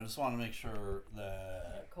I just want to make sure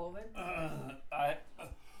that COVID?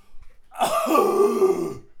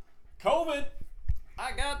 COVID.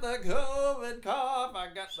 I got the COVID cough. I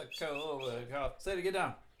got the COVID cough. Sadie, get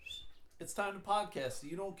down. It's time to podcast.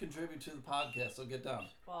 You don't contribute to the podcast, so get down.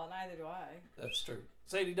 Well, neither do I. That's true.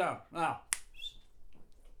 Sadie, down now.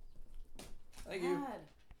 Thank you. Dad,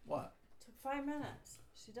 What? took 5 minutes.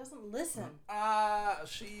 She doesn't listen.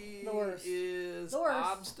 She The worst. is The worst.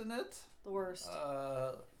 obstinate. The worst.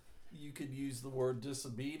 You could use the word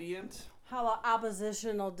disobedient. How about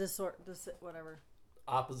oppositional disorder? Whatever.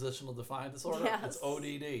 Oppositional defiant disorder. Yes. It's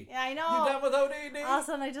ODD. Yeah, I know. You done with ODD? All of a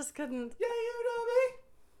sudden, I just couldn't. Yeah, you know me.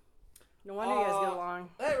 No wonder you guys get along.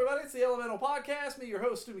 Hey everybody, it's the Elemental Podcast. Me, your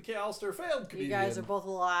host, Stu McAllister, failed comedian. You guys are both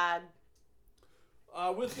lied.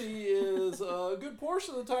 With me is a good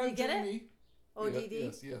portion of the time You get it? Jamie.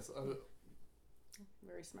 ODD? Yes.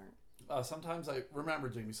 Very smart. Sometimes I remember,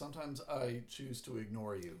 Jamie. Sometimes I choose to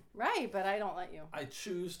ignore you. Right, but I don't let you. I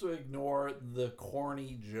choose to ignore the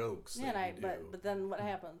corny jokes. Yeah, that you do. but then what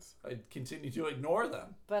happens? I continue to ignore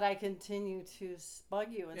them. But I continue to bug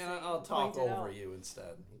you and say, I'll talk point it over out. you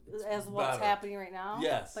instead. As what's better. happening right now?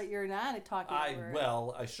 Yes. But you're not talking over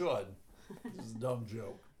it. I should. This is a dumb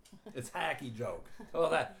joke. It's hacky joke. Oh,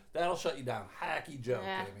 that'll shut you down. Hacky joke,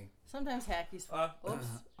 Yeah. Jamie. Sometimes hacky's fun. Oops.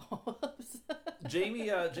 Oops. Jamie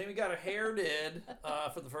got her hair did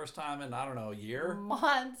for the first time in, I don't know, a year.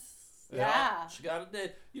 Months. Yeah. She got it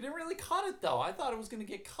did. You didn't really cut it, though. I thought it was going to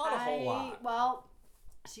get cut a whole lot. Well,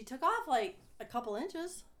 she took off like a couple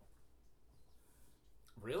inches.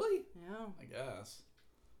 Really? Yeah. I guess.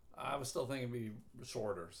 I was still thinking it'd be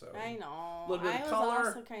shorter, so. I know. Little bit of I was color.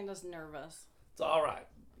 also kind of nervous. It's all right.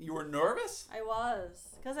 You were nervous? I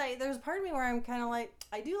was. Because there's a part of me where I'm kind of like,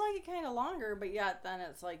 I do like it kind of longer, but yet then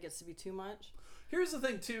it's like, gets to be too much. Here's the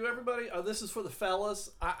thing, too, everybody. This is for the fellas.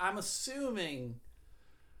 I'm assuming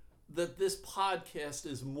that this podcast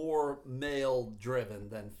is more male-driven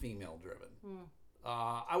than female-driven.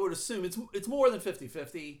 I would assume it's more than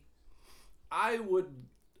 50-50. I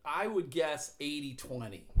would guess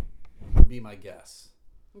 80-20 would be my guess.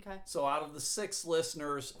 Okay. So out of the 6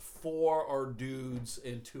 listeners, 4 are dudes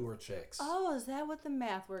and 2 are chicks. Oh, is that what the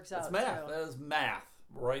math works out? That's math. To? That is math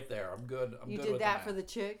right there. I'm good. You good did with that the for the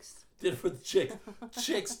chicks? Did it for the chicks.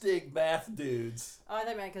 Chicks dig math dudes. Oh, I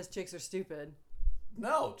thought meant because chicks are stupid.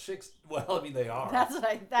 No, chicks. Well, I mean they are. That's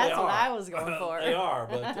what I was going for. They are,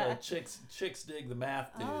 but chicks dig the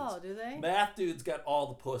math dudes. Oh, do they? Math dudes got all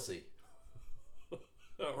the pussy.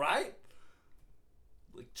 Right?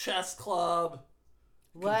 Like chess club.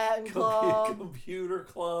 Latin club. Computer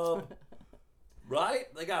club.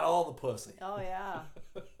 Right? They got all the pussy. Oh, yeah.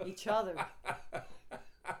 Each other.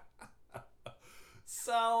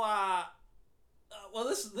 So, well,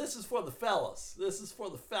 this is for the fellas. This is for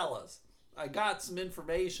the fellas. I got some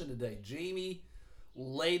information today. Jamie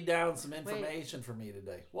laid down some information for me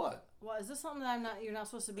today. What? Well, is this something that you're not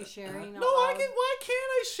supposed to be sharing? No, why can't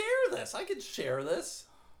I share this? I can share this.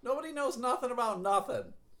 Nobody knows nothing about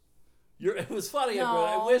nothing. It was funny.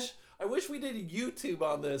 No. I wish we did a YouTube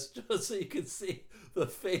on this just so you could see the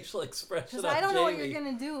facial expression of Because I don't know what Jamie. you're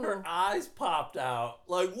going to do. Her eyes popped out.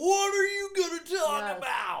 Like, what are you going to talk Yes.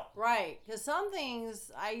 about? Right. Because some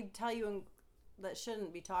things I tell you that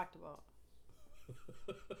shouldn't be talked about.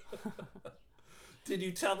 Did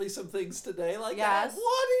you tell me some things today like Yes. that?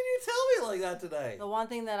 What did you tell me like that today? The one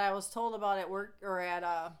thing that I was told about at work or at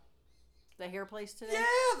the hair place today.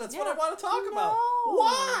 Yeah, that's what I Yeah. want to talk about. No.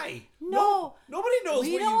 Why? No. Nobody knows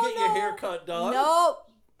We where you don't get your know. haircut done. Nope.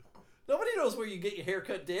 Nobody knows where you get your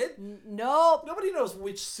haircut did. Nope. Nobody knows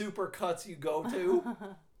which Supercuts you go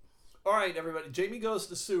to. All right, everybody. Jamie goes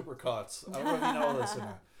to Supercuts. I don't know if you know this or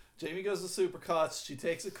not. Jamie goes to Supercuts. She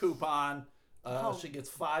takes a coupon. She gets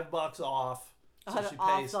 $5 off. So she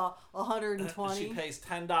pays Off the 120. She pays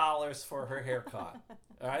 $10 for her haircut.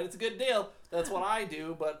 All right, it's a good deal. That's what I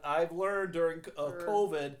do. But I've learned during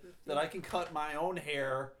COVID that I can cut my own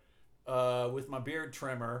hair with my beard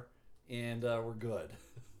trimmer, and we're good.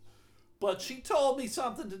 But she told me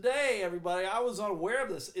something today, everybody. I was unaware of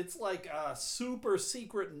this. It's like super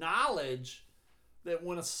secret knowledge that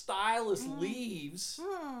when a stylist leaves,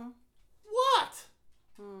 what?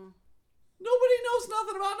 Nobody knows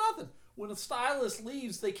nothing about nothing. When a stylist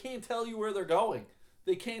leaves, they can't tell you where they're going.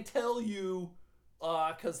 They can't tell you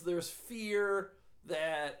because there's fear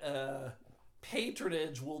that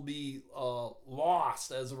patronage will be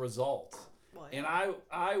lost as a result. Well, yeah. And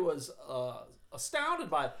I was astounded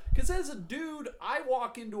by it. Because as a dude, I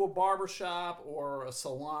walk into a barbershop or a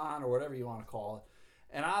salon or whatever you want to call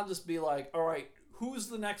it, and I'll just be like, all right, who's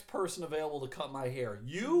the next person available to cut my hair?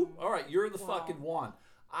 You? All right, you're the fucking one.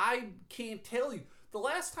 I can't tell you. The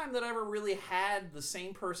last time that I ever really had the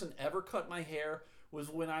same person ever cut my hair was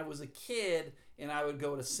when I was a kid, and I would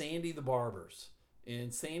go to Sandy the Barber's.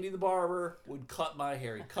 And Sandy the Barber would cut my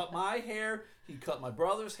hair. He'd cut my hair. He'd cut my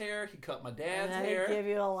brother's hair. He'd cut my dad's and hair. He'd give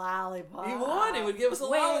you a lollipop. He would. He would give us a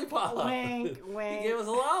lollipop. Wink, wink. He gave us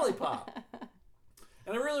a lollipop.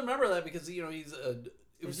 And I really remember that because, you know,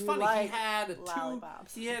 it was funny.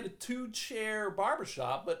 He had a two-chair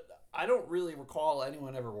barbershop, but I don't really recall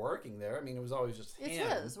anyone ever working there. I mean, it was always just him.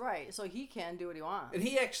 It's his, right. So he can do what he wants. And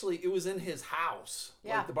it was in his house.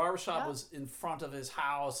 Yeah. Like the barbershop was in front of his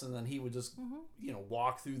house, and then he would just, you know,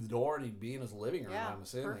 walk through the door, and he'd be in his living room, I'm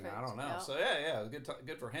assuming. Perfect. I don't know. Yeah. So, yeah, it was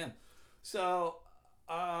good for him. So,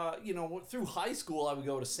 you know, through high school, I would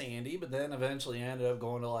go to Sandy, but then eventually I ended up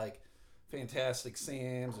going to, like, Fantastic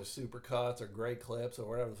Sam's or Supercuts or Great Clips or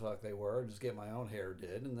whatever the fuck they were, just get my own hair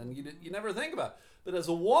did, and then you never think about it. But as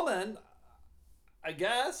a woman, I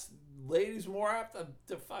guess ladies more apt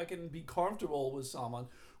to fucking be comfortable with someone.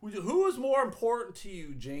 Who is more important to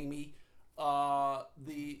you, Jamie?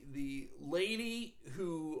 The lady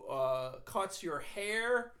who cuts your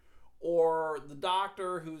hair, or the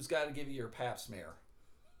doctor who's got to give you your pap smear?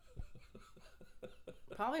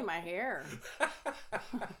 Probably my hair.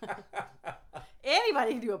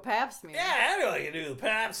 Anybody can do a pap smear. Yeah, anybody can do the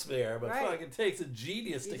pap smear, but Right. fucking takes a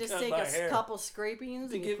genius You to just cut take my hair. couple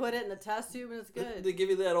scrapings and you put it in the test tube and it's good. They give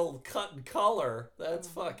you that old cut and color. That's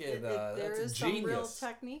fucking. There that's is genius. some real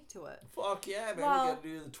technique to it. Fuck yeah, man! Well, You gotta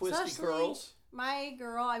do the twisty especially curls. My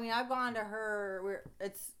girl, I mean, I've gone to her.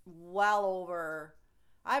 It's well over.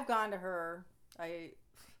 I've gone to her.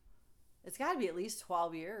 It's got to be at least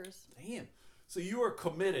 12 years. Damn. So you are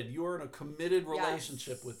committed. You are in a committed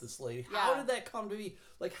relationship with this lady. How did that come to be?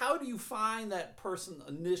 Like, how do you find that person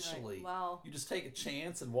initially? Right. Well, you just take a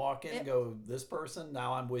chance and walk in and go, this person,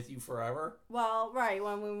 now I'm with you forever? Well, right.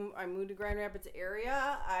 When I moved to Grand Rapids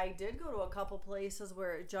area, I did go to a couple places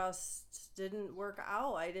where it just didn't work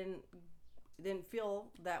out. I didn't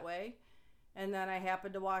feel that way. And then I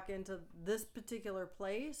happened to walk into this particular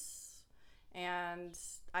place. And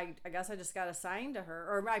I guess I just got assigned to her,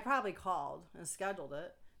 or I probably called and scheduled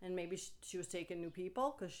it, and maybe she was taking new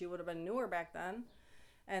people because she would have been newer back then,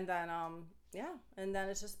 and then and then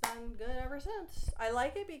it's just been good ever since. I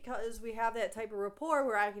like it because we have that type of rapport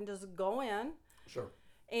where I can just go in. Sure.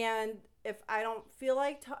 And if I don't feel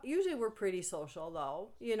like, usually we're pretty social though,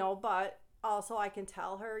 you know, but also I can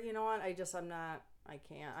tell her, you know what,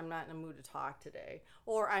 I'm not in a mood to talk today,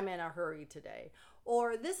 or I'm in a hurry today,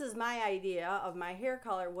 or this is my idea of my hair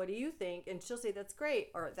color, what do you think? And she'll say that's great,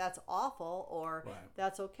 or that's awful, or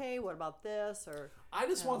that's okay, what about this? Or I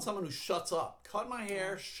just want someone who shuts up. Cut my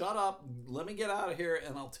hair, shut up, let me get out of here,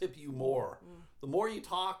 and I'll tip you more. The more you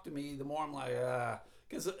talk to me, the more I'm like,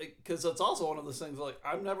 because it's also one of those things, like,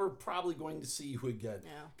 I'm never probably going to see you again.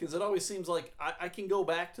 Because it always seems like I can go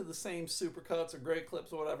back to the same Supercuts or Great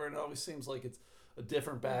Clips or whatever, and it always seems like it's a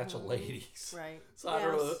different batch of ladies. Right. So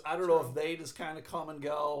I don't know if they just kind of come and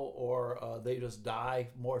go, or they just die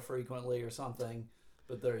more frequently or something.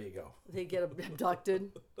 But there you go. They get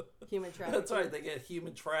abducted. Human trafficking. That's right. They get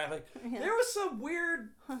human traffic. Yeah. There was some weird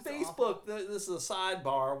Facebook. This is a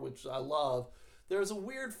sidebar, which I love. There's a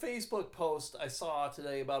weird Facebook post I saw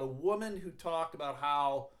today about a woman who talked about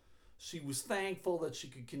how she was thankful that she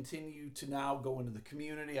could continue to now go into the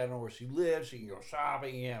community. I don't know where she lives. She can go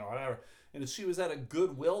shopping, you know, whatever. And she was at a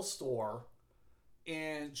Goodwill store,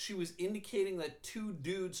 and she was indicating that two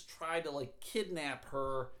dudes tried to, like, kidnap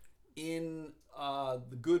her in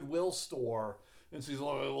the Goodwill store. And she's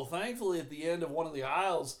like, well, thankfully at the end of one of the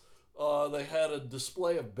aisles, they had a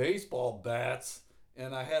display of baseball bats,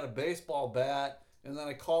 and I had a baseball bat, and then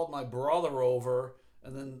I called my brother over,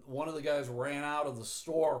 and then one of the guys ran out of the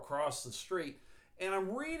store across the street. And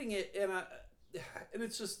I'm reading it, and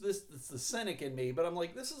it's just this. It's the cynic in me, but I'm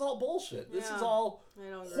like, this is all bullshit. This is all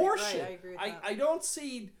horseshit. Right, I agree with that. I don't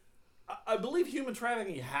see. I believe human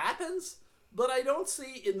trafficking happens, but I don't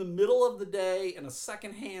see in the middle of the day in a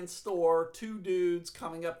secondhand store two dudes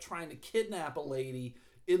coming up trying to kidnap a lady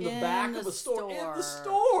in the back of a store. In the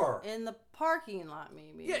store. In the parking lot,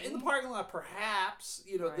 maybe. Yeah, in the parking lot, perhaps.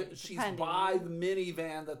 You know, she's by the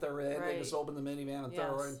minivan that they're in. They just open the minivan and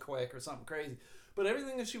throw her in quick or something crazy. But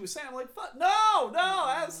everything that she was saying, I'm like, fuck, no,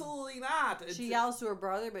 absolutely not. She yells to her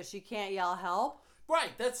brother, but she can't yell help. Right.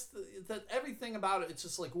 That's everything about it. It's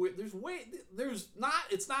just like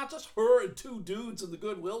it's not just her and two dudes in the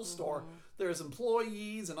Goodwill store. There's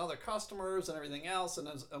employees and other customers and everything else. And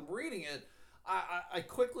as I'm reading it, I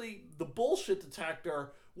quickly, the bullshit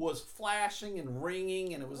detector was flashing and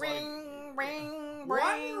ringing, and it was ring,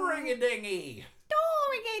 one ring-a-dingy.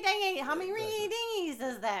 How many ringy dingies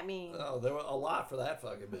does that mean? Oh, there were a lot for that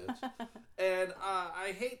fucking bitch. And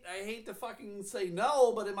I hate to fucking say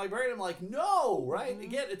no, but in my brain I'm like, no, right?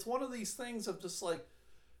 Again, it's one of these things of just like,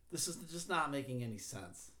 this is just not making any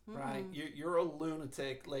sense, right? You're a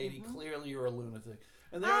lunatic, lady. Clearly, you're a lunatic.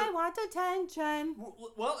 And I want attention.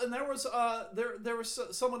 Well, and there was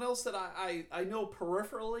someone else that I know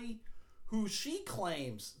peripherally, who she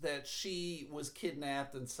claims that she was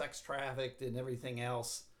kidnapped and sex trafficked and everything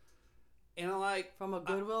else. And I'm like, from a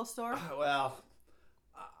Goodwill store. Well,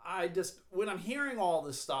 I just, when I'm hearing all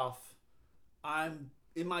this stuff, I'm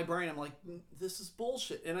in my brain, I'm like, this is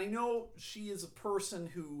bullshit. And I know she is a person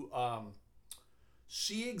who,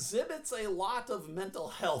 she exhibits a lot of mental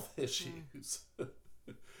health issues.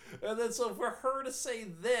 And then so for her to say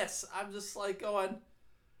this, I'm just like going,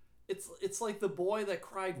 it's like the boy that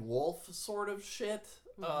cried wolf sort of shit.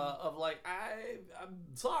 Of like, I'm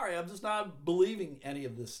sorry, I'm just not believing any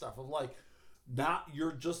of this stuff. Of like,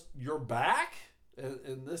 you're back.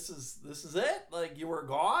 And this is it. Like, you were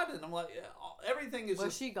gone, and I'm like, everything is.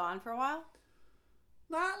 Was she gone for a while?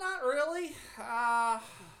 Not really.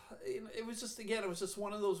 It was just, again, it was just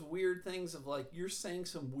one of those weird things of like, you're saying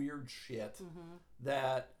some weird shit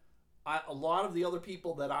that a lot of the other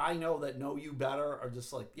people that I know that know you better are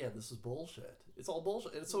just like, yeah, this is bullshit. It's all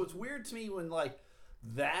bullshit. And so it's weird to me when like,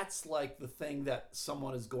 that's like the thing that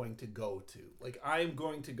someone is going to go to. Like, I'm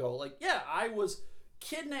going to go like, yeah, I was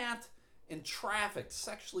kidnapped and trafficked,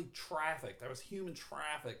 sexually trafficked. I was human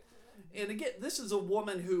trafficked. And again, this is a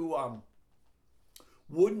woman who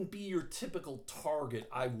wouldn't be your typical target,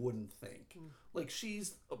 I wouldn't think. Like,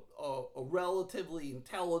 she's a relatively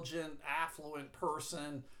intelligent, affluent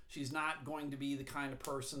person. She's not going to be the kind of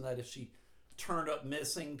person that if she turned up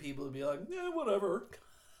missing, people would be like, yeah, whatever.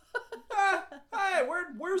 Hey,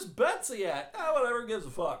 where's Betsy at? Whatever, gives a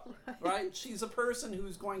fuck. Right? She's a person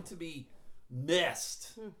who's going to be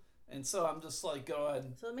missed. And so I'm just like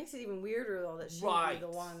going. So it makes it even weirder though that she would be the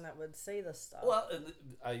one that would say this stuff. Well,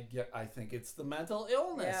 I think it's the mental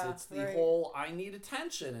illness. Yeah, it's the whole I need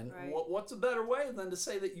attention. And what's a better way than to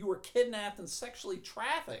say that you were kidnapped and sexually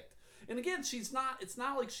trafficked? And again, it's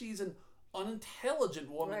not like she's an unintelligent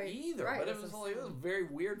woman either. But it was like, it was a very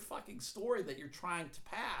weird fucking story that you're trying to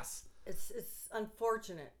pass. It's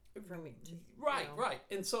unfortunate for me too. Right.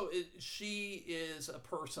 And so she is a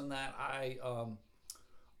person that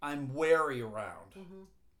I'm wary around.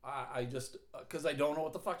 I just, because I don't know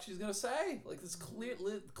what the fuck she's gonna say. Like, this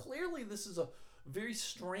clearly this is a very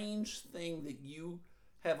strange thing that you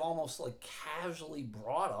have almost like casually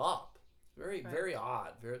brought up. Very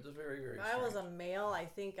odd. Very If I was a male, I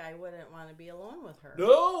think I wouldn't want to be alone with her.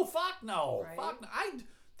 No, fuck no. Right? Fuck no.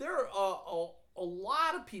 There are a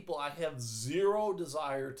lot of people I have zero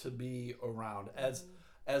desire to be around as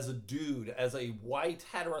a dude, as a white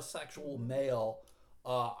heterosexual male.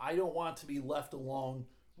 I don't want to be left alone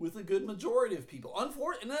with a good majority of people.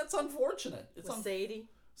 And that's unfortunate. It's Sadie.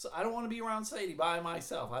 So I don't want to be around Sadie by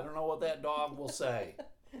myself. I don't know what that dog will say.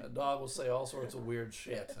 That dog will say all sorts of weird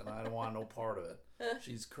shit, and I don't want no part of it.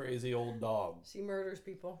 She's a crazy old dog. She murders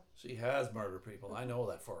people. She has murdered people. I know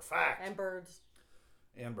that for a fact. And birds.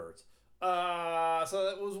 So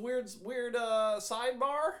that was weird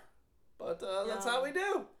sidebar, but that's how we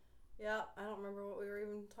do. Yeah, I don't remember what we were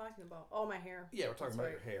even talking about. Oh, my hair. Yeah, we're talking about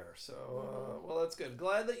your hair. So, well, that's good.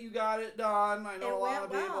 Glad that you got it done. I know a lot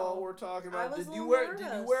of people were talking about. Did you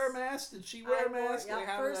wear a mask? Did she wear a mask? Like,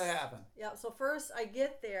 how did that happen? Yeah. So first, I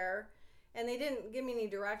get there, and they didn't give me any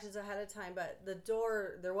directions ahead of time. But the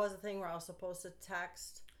door, there was a thing where I was supposed to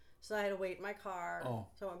text, so I had to wait in my car. Oh.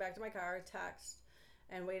 So I went back to my car, text,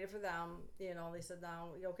 and waited for them. You know, they said, "Now,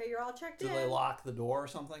 okay, you're all checked in." Did they lock the door or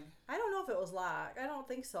something? I don't know if it was locked. I don't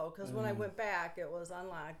think so, because when I went back, it was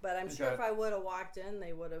unlocked. But I'm sure if I would have walked in,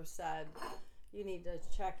 they would have said, you need to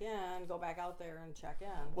check in, go back out there and check in.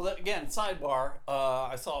 Well, again, sidebar,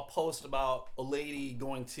 I saw a post about a lady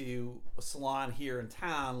going to a salon here in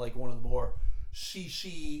town, like one of the more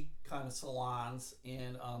she kind of salons,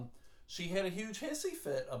 and she had a huge hissy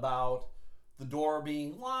fit about the door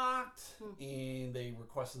being locked, and they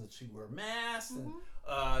requested that she wear a mask, and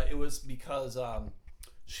it was because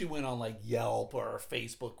she went on like Yelp or a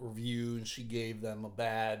Facebook review, and she gave them a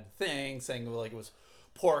bad thing, saying like it was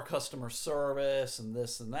poor customer service and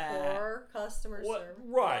this and that. Poor customer service.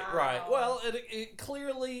 Right. Well, it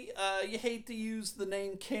clearly, you hate to use the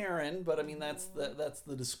name Karen, but I mean that's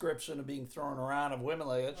the description of being thrown around of women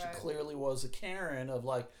like that. She clearly was a Karen of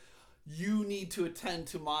like, you need to attend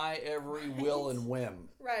to my every will and whim.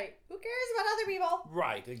 Right. Who cares about other people?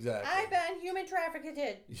 Right, exactly. I've been human trafficked.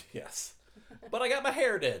 Yes. But I got my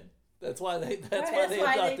hair did. That's why they That's why they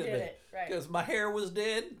why they abducted did me. it, right. Because my hair was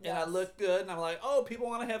dead and I Yes. looked good, and I'm like, oh, people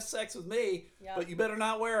want to have sex with me, Yep. but you better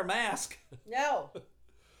not wear a mask. No.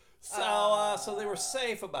 So they were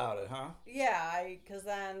safe about it, huh? Yeah, because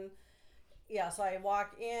then, so I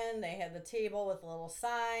walk in, they had the table with a little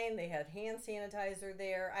sign, they had hand sanitizer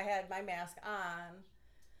there. I had my mask on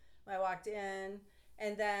when I walked in,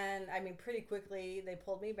 and then, pretty quickly they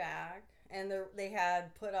pulled me back, and they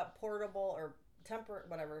had put up portable or temporary,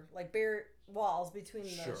 whatever, like bare walls between the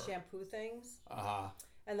Sure. shampoo things. Uh-huh.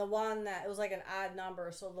 And the one that, it was like an odd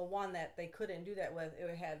number, so the one that they couldn't do that with,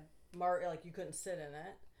 it had like you couldn't sit in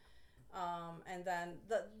it. And then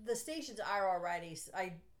the stations are already,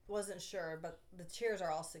 I wasn't sure, but the chairs are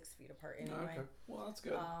all 6 feet apart anyway. Okay. Well, that's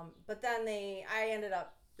good. But then they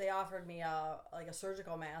offered me a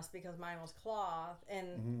surgical mask because mine was cloth,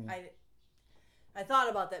 and I thought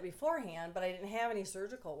about that beforehand, but I didn't have any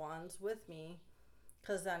surgical ones with me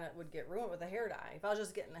because then it would get ruined with a hair dye. If I was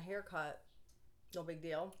just getting a haircut, no big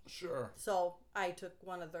deal. Sure. So I took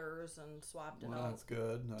one of theirs and swapped it Well, out. that's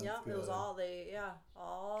good. That's Yeah, good. it was all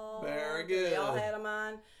all Very They all good. had them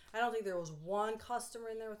on. I don't think there was one customer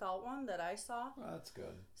in there without one that I saw. That's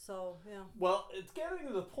good. So yeah. Well, it's getting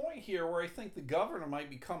to the point here where I think the governor might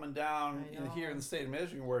be coming down here in the state of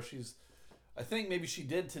Michigan, where I think maybe she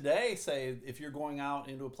did today say if you're going out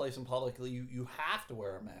into a place in public, you have to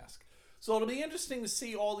wear a mask. So it'll be interesting to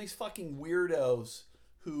see all these fucking weirdos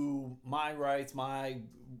who, my rights, my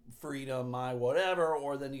freedom, my whatever,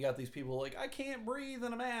 or then you got these people like, I can't breathe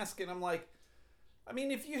in a mask. And I'm like,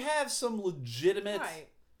 if you have some legitimate... Right.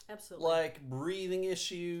 Absolutely. like breathing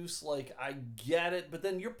issues, like I get it, but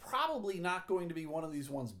then you're probably not going to be one of these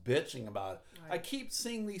ones bitching about it. Right. I keep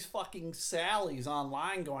seeing these fucking Sallies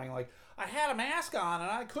online going like, I had a mask on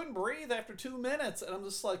and I couldn't breathe after 2 minutes, and I'm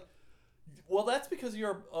just like, well, that's because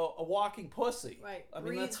you're a walking pussy. Right. I mean,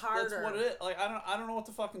 Breathe that's harder. what it is. Like I don't know what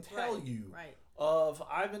to fucking tell you. Right.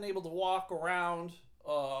 I've been able to walk around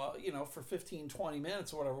for 15, 20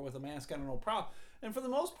 minutes or whatever with a mask on, no problem. And for the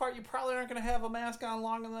most part, you probably aren't going to have a mask on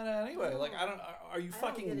longer than that anyway. Like, are you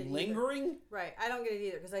fucking lingering? Right. I don't get it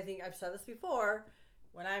either because I think I've said this before.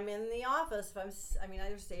 When I'm in the office,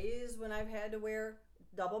 there's days when I've had to wear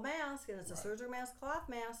double mask, and it's a surgical mask, cloth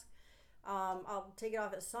mask. I'll take it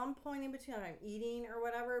off at some point in between if I'm eating or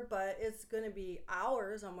whatever, but it's going to be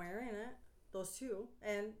hours I'm wearing it, those two.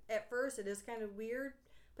 And at first it is kind of weird,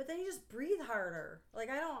 but then you just breathe harder.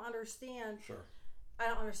 Like, I don't understand. Sure. I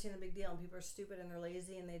don't understand the big deal. And people are stupid and they're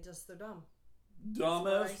lazy and they're dumb. Dumb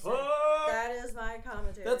as fuck. That is my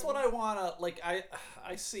commentary. That's what I want to, like,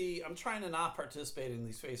 I see, I'm trying to not participate in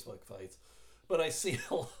these Facebook fights, but I see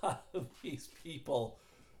a lot of these people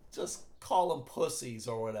just call them pussies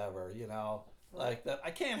or whatever, like that. I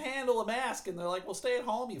can't handle a mask, and they're like, well, stay at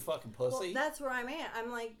home, you fucking pussy. Well, that's where I'm at. I'm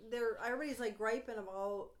like, everybody's like griping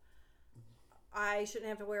about I shouldn't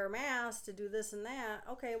have to wear a mask to do this and that.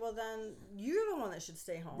 Okay, well then you're the one that should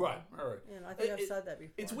stay home. Right. I think I've said that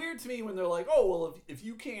before. It's weird to me when they're like, oh, well, if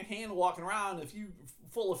you can't handle walking around, if you're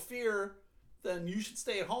full of fear, then you should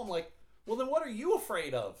stay at home. Like, well, then what are you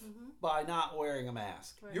afraid of by not wearing a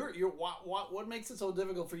mask? Right. What makes it so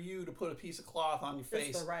difficult for you to put a piece of cloth on your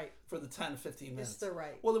face for the 10 to 15 minutes? It's the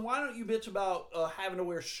right. Well, then why don't you bitch about having to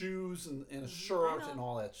wear shoes and a shirt and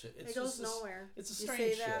all that shit? It goes nowhere. It's a strange shit.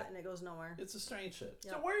 You say shit. that and it goes nowhere. It's a strange shit.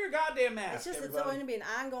 Yep. So wear your goddamn mask, It's everybody. going to be an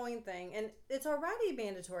ongoing thing. And it's already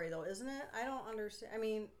mandatory, though, isn't it? I don't understand. I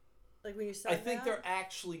mean, like when you said I think that, they're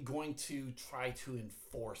actually going to try to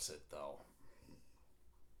enforce it, though.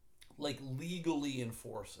 Like, legally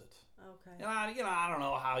enforce it. Okay. And I don't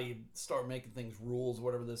know how you start making things rules,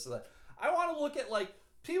 whatever this or that. I want to look at, like,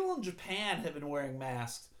 people in Japan have been wearing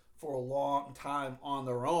masks for a long time on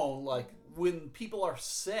their own. Like, when people are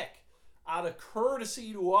sick, out of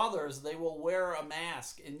courtesy to others, they will wear a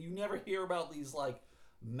mask. And you never hear about these, like,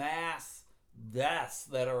 mass deaths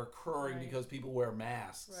that are occurring because people wear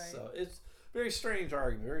masks. Right. So it's very strange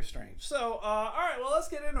argument, very strange. So, all right, well, let's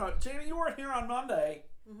get into it. Jamie, you weren't here on Monday.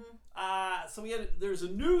 So there's a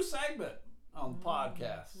new segment on the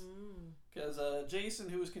podcast because Jason,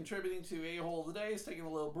 who was contributing to A-Hole of the Day, is taking a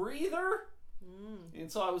little breather, and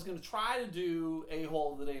so I was going to try to do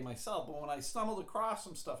A-Hole of the Day myself, but when I stumbled across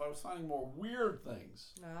some stuff, I was finding more weird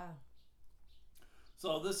things.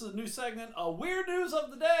 So this is a new segment, Weird News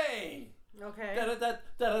of the Day. Okay. Wasn't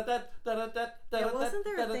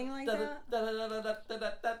there a thing like that?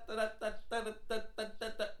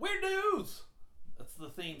 Weird News. That's the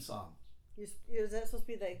theme song. Is that supposed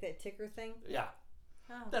to be like that ticker thing? Yeah.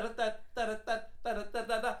 Oh.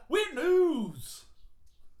 Weird news.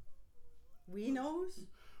 We knows?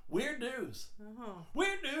 Weird news. Uh-huh.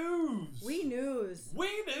 Weird news. We news. We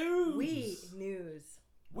news. We news.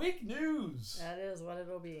 Weak news. That is what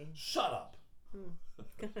it'll be. Shut up.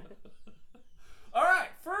 All right.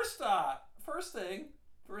 First thing.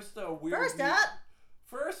 Weird.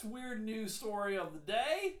 First weird news story of the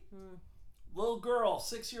day. Little girl,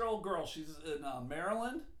 6-year-old girl. She's in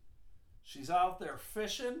Maryland. She's out there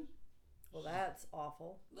fishing. Well, that's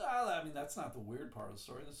awful. I mean, that's not the weird part of the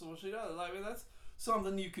story. This is what she does. I mean, that's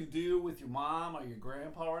something you can do with your mom or your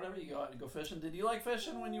grandpa or whatever. You go out and go fishing. Did you like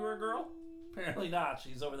fishing when you were a girl? Apparently not.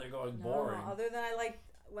 She's over there going boring. No, other than I liked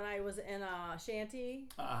when I was in a shanty.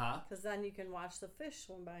 Uh-huh. Because then you can watch the fish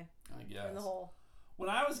swim by. I guess. In the hole. When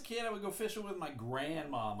I was a kid, I would go fishing with my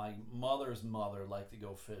grandma. My mother's mother liked to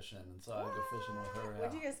go fishing, and so I'd go fishing with her.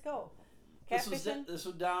 Where'd you guys go? Catfishing? This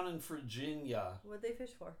was down in Virginia. What'd they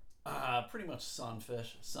fish for? Pretty much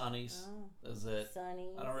sunfish, sunnies. Is it?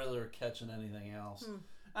 Sunnies. I don't really remember catching anything else. And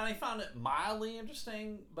I found it mildly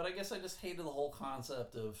interesting, but I guess I just hated the whole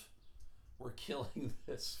concept of we're killing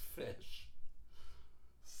this fish.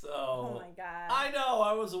 So. Oh my god. I know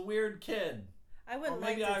I was a weird kid. I wouldn't or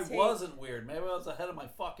maybe like I to take... wasn't weird. Maybe I was ahead of my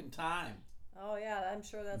fucking time. Oh yeah, I'm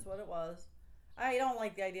sure that's what it was. I don't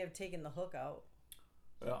like the idea of taking the hook out.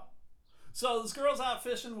 Yeah. So this girl's out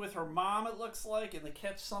fishing with her mom, it looks like, and they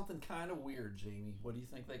catch something kind of weird, Jamie. What do you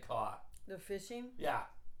think they caught? They're fishing? Yeah.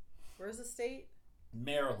 Where's the state?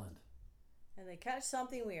 Maryland. And they catch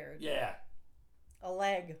something weird. Yeah. A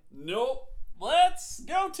leg. Nope. Let's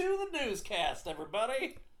go to the newscast,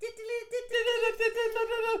 everybody.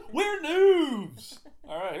 Weird news.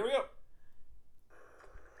 All right, here we go.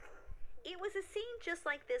 It was a scene just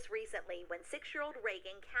like this recently when 6-year-old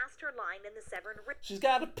Reagan cast her line in the Severn River. She's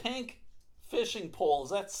got a pink fishing pole. Is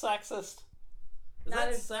that sexist? Not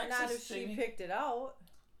if she picked it out.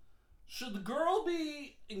 Should the girl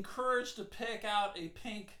be encouraged to pick out a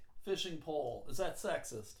pink fishing pole? Is that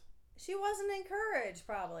sexist? She wasn't encouraged,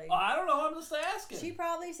 probably. I don't know. I'm just asking. She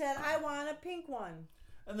probably said, I want a pink one.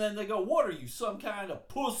 And then they go, what are you, some kind of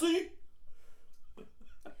pussy?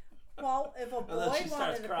 Well, if a boy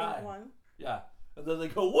wanted a pink one. Yeah. And then they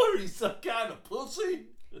go, what are you, some kind of pussy?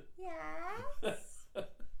 Yes.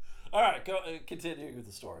 All right, go continue with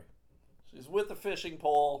the story. She's with the fishing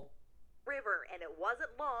pole. River, and it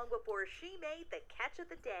wasn't long before she made the catch of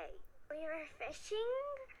the day. We were fishing,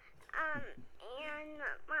 and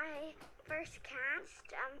my first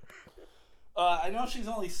cast, I know she's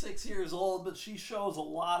only 6 years old, but she shows a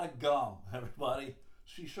lot of gum, everybody.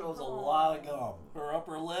 She shows a lot of gum. Her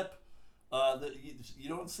upper lip, you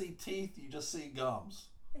don't see teeth, you just see gums.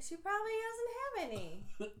 She probably doesn't have any.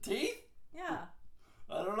 Teeth? Yeah.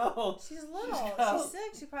 I don't know. She's little. She's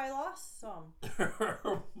 6. She probably lost some.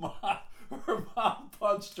 Her mom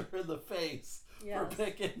punched her in the face for Yes.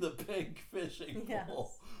 picking the pink fishing Yes.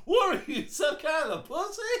 pole. What are you, some kind of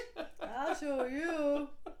pussy? I'll show you.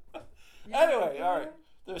 Anyway, all right.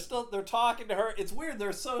 They're talking to her. It's weird.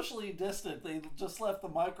 They're socially distant. They just left the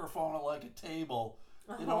microphone at like a table.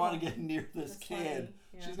 They don't want to get near this That's kid. funny.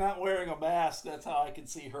 Yeah. She's not wearing a mask. That's how I can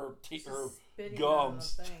see her her Spitting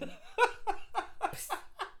gums. on the thing.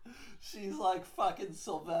 She's like fucking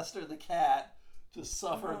Sylvester the cat, just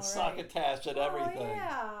suffering succotash at everything. Oh,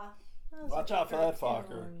 yeah. That was Watch a out for that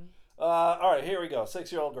cartoon. fucker. All right, here we go.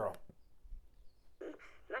 6-year-old girl.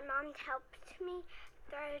 my mom helped me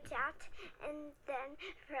throw it out, and then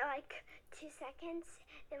for like 2 seconds,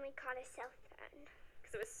 then we caught a cell phone.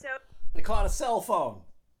 Because it was so... They caught a cell phone.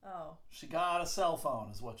 Oh. She got a cell phone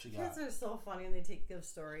is what she got. Kids are so funny when they give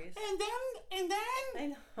stories. And then, I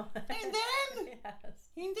know. and then, Yes.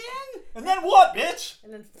 and then what, bitch?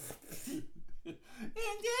 And then...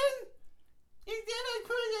 And then I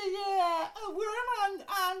put a worm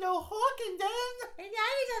on the hook, and then, And now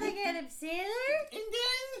you gotta get him, sailor. and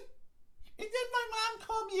then my mom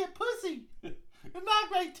called me a pussy and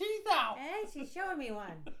knocked my teeth out. And she showed me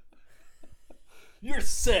one. You're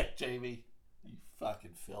sick, Jamie. You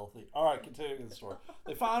fucking filthy. All right, continuing the story.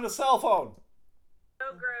 They found a cell phone.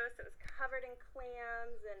 So gross. It was covered in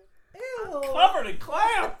clams and... Ew. Covered in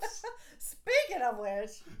clams. Speaking of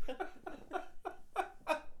which.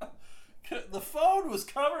 The phone was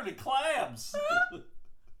covered in clams.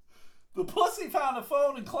 The pussy found a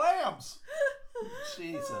phone in clams.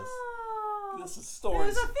 Jesus. Oh, This is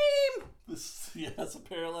stories. there's a theme. Yes,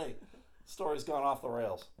 apparently. Story's gone off the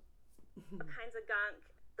rails. All kinds of gunk.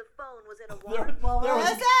 The phone was in a There, water... Well, there was,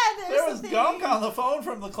 that's that. there There's was the gunk theme. on the phone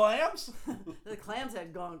from the clams. The clams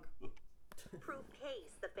had gunk. proof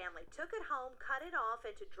case. The family took it home, cut it off,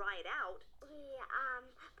 and to dry it out... We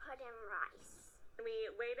put in rice. We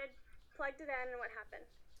waited, plugged it in, and what happened?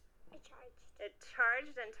 It charged. It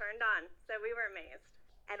charged and turned on, so we were amazed.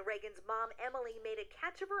 And Reagan's mom, Emily, made a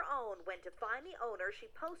catch of her own when to find the owner. She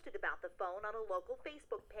posted about the phone on a local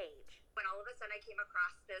Facebook page. When all of a sudden I came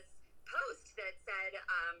across this post that said,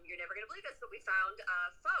 you're never going to believe this, but we found a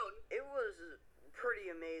phone. It was pretty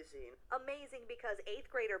amazing. Amazing because 8th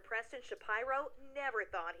grader Preston Shapiro never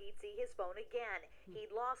thought he'd see his phone again.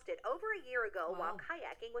 He'd lost it over a year ago while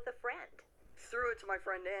kayaking with a friend. Threw it to my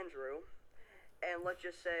friend Andrew, and let's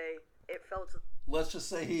just say it felt... Let's just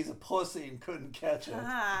say he's a pussy and couldn't catch it.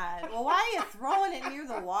 God. Well, why are you throwing it near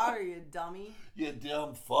the water, you dummy? You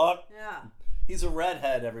dumb fuck. Yeah. He's a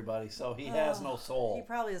redhead, everybody, so he has no soul. He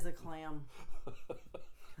probably is a clam.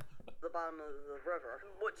 the bottom of the river.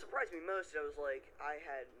 What surprised me most, I was like, I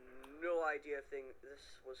had no idea if this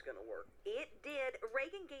was gonna work. It did.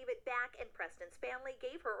 Reagan gave it back, and Preston's family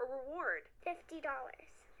gave her a reward. $50.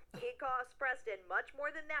 It cost Preston much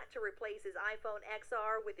more than that to replace his iPhone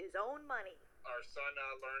XR with his own money. Our son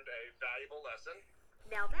learned a valuable lesson.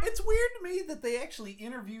 Now that's It's weird to me that they actually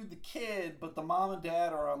interviewed the kid, but the mom and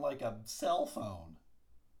dad are on like a cell phone.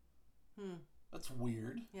 That's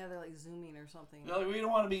weird. Yeah, they're like zooming or something. Like, we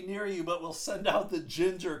don't want to be near you, but we'll send out the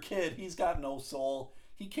ginger kid. He's got no soul.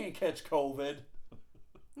 He can't catch COVID.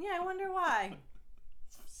 Yeah, I wonder why.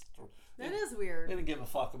 That is They weird. didn't give a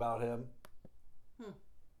fuck about him.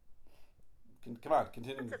 Come on,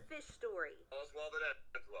 continue. it's a fish story. All's well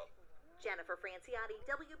that ends well. Jennifer Franciotti,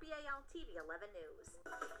 WBAL TV 11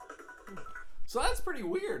 News. So that's pretty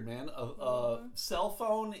weird, man. A cell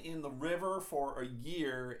phone in the river for a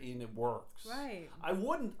year and it works. Right. I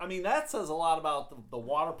mean, that says a lot about the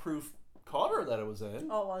waterproof cover that it was in.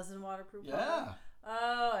 Oh, it wasn't waterproof? Yeah.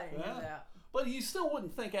 Oh, I didn't Yeah. know that. But you still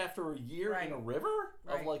wouldn't think after a year in a river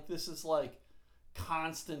of Right. like, this is like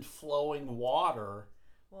constant flowing water.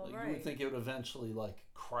 Well, You right. would think it would eventually like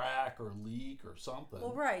crack or leak or something.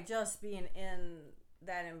 Well, right. Just being in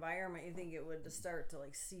that environment, you think it would just start to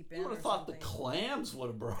like seep in. You would have or thought something. the clams would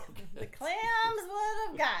have broken The it. clams would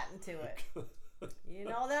have gotten to it. You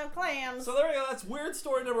know them clams. So there we go. That's weird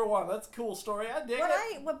story number one. That's a cool story. I dig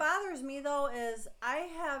it. What bothers me though is I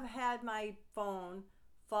have had my phone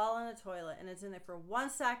fall in the toilet and it's in there for 1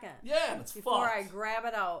 second Yeah, and it's before fucked. I grab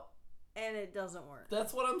it out and it doesn't work.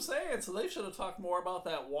 That's what I'm saying. So they should have talked more about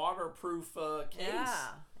that waterproof case. Yeah.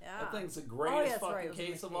 That thing's the Oh, greatest yeah, that's right. fucking It was in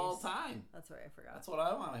the case of all case. time. That's right. I forgot. That's what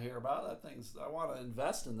I want to hear about. I want to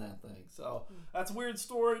invest in that thing. So that's weird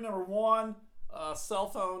story number one. Cell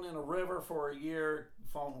phone in a river for a year.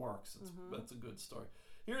 Phone works. That's a good story.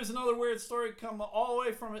 Here's another weird story come all the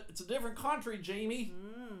way from it. It's a different country, Jamie.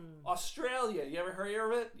 Australia. You ever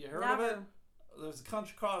heard of it? You heard of it? Never. There's a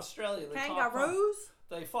country called Australia. They Kangaroos?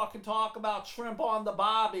 They fucking talk about shrimp on the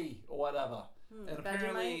barbie or whatever. And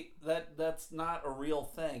apparently that's not a real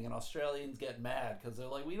thing. And Australians get mad because they're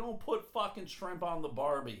like, we don't put fucking shrimp on the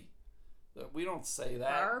barbie. We don't say that.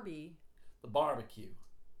 Barbie. The barbecue.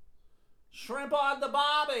 Shrimp on the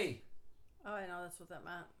barbie. Oh, I know that's what that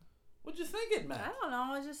meant. What'd you think it meant? I don't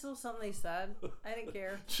know. It's just something they said. I didn't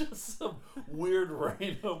care. Just some weird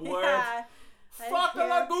random words. Yeah. Fuck a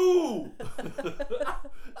lagoo.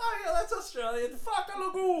 Oh yeah, that's Australian. Fuck a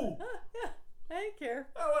lagoo. Yeah, I didn't care.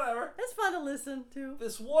 Oh, whatever. It's fun to listen to.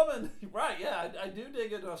 This woman, right? Yeah, I do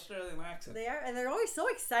dig an Australian accent. They are, and they're always so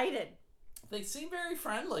excited. They seem very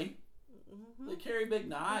friendly. They carry big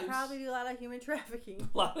knives. They probably do a lot of human trafficking.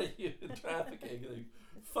 A lot of human trafficking. They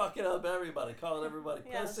fucking up everybody, calling everybody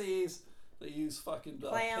Yes. pussies. They use fucking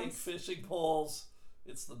pink Clams. fishing poles.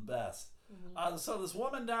 It's the best. So this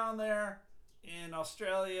woman down there in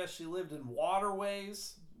Australia, she lived in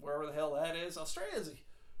waterways, wherever the hell that is. Australia is a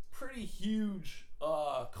pretty huge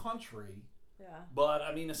country. Yeah. But,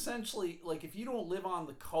 I mean, essentially, like, if you don't live on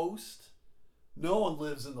the coast, no one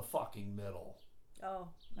lives in the fucking middle. Oh.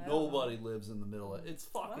 I don't know. Nobody lives in the middle. It's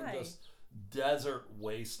fucking Why? just desert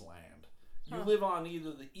wasteland. You live on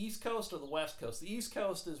either the East Coast or the West Coast. The East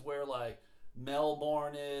Coast is where, like,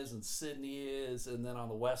 Melbourne is and Sydney is, and then on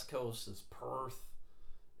the West Coast is Perth.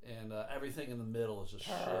 And everything in the middle is just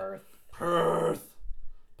Perth. shit. Perth.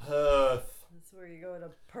 That's where you go to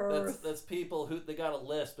Perth. That's people who they got a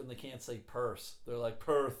lisp and they can't say purse. They're like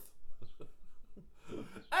Perth.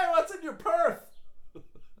 Hey, what's in your Perth?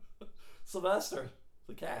 Sylvester,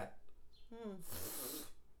 the cat.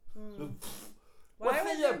 Why What's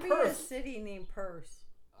would in there your be a Perth? city named Perth?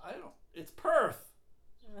 I don't. It's Perth.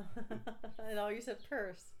 I know you said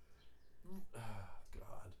Perth.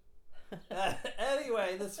 God.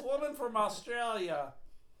 Anyway, this woman from Australia,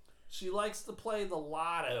 she likes to play the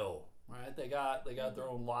lotto. Right? They got their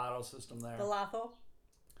own lotto system there. The Lotho.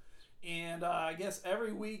 And I guess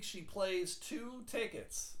every week she plays 2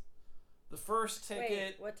 tickets. The first ticket,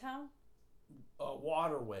 Wait, what town?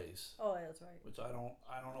 Waterways, Oh, that's right. which I don't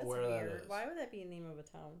know That's where weird. that is. Why would that be a name of a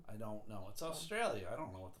town? I don't know. It's Australia. I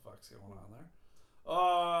don't know what the fuck's going on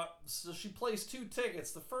there. So she plays 2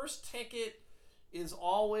 tickets. The first ticket is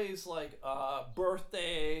always like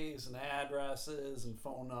birthdays and addresses and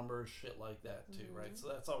phone numbers, shit like that too, right? So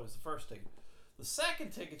that's always the first ticket. The second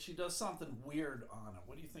ticket, she does something weird on it.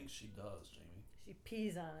 What do you think she does, Jamie? She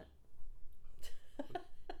pees on it.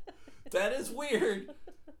 That is weird.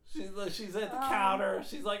 She's at the counter.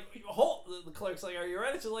 She's like, hold. The clerk's like, are you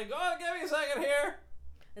ready? She's like, oh, give me a second here.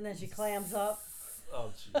 And then she clams up.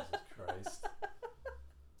 Oh, Jesus Christ.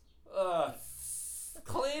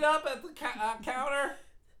 Clean up at the counter.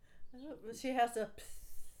 She has to.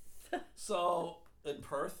 So, in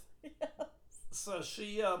Perth. Yes. So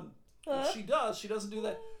she, what she doesn't do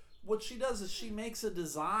that. What she does is she makes a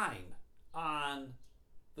design on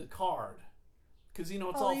the card. Because, you know,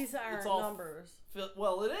 it's all... These aren't it's all numbers.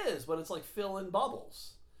 Well, it is, but it's like fill in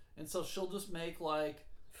bubbles. And so she'll just make like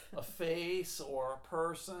a face or a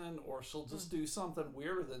person, or she'll just do something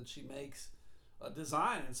weirder than she makes a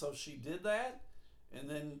design. And so she did that. And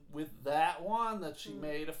then with that one that she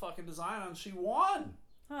made a fucking design on, she won.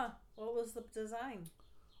 Huh. What was the design?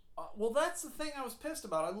 Well, that's the thing I was pissed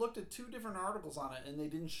about. I looked at 2 different articles on it, and they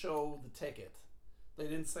didn't show the ticket. They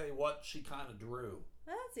didn't say what she kind of drew.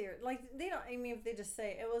 That's weird. Like, they don't, I mean, if they just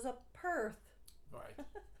say it was a Perth. Right.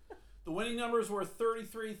 The winning numbers were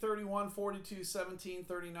 33, 31, 42, 17,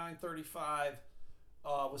 39, 35,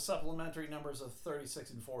 with supplementary numbers of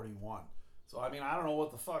 36 and 41. So, I mean, I don't know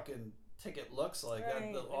what the fucking ticket looks like. Right, all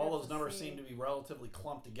we'd have those to numbers see. seem to be relatively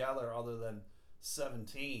clumped together other than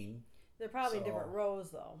 17. They're probably So- different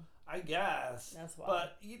rows, though. I guess. That's why.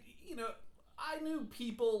 But, you know, I knew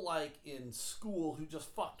people, like, in school who just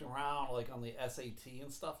fucked around, like, on the SAT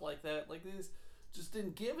and stuff like that. Like, these just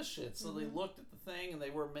didn't give a shit. So they looked at the thing and they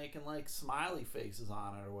were making, like, smiley faces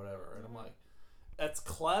on it or whatever. And I'm like, that's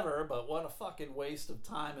clever, but what a fucking waste of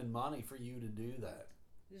time and money for you to do that.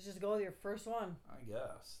 You just go with your first one. I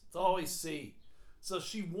guess. It's always C. So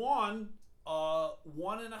she won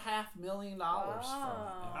 $1.5 million from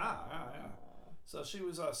it. Yeah. So she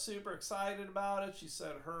was super excited about it. She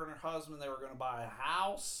said her and her husband, they were going to buy a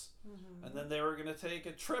house. And then they were going to take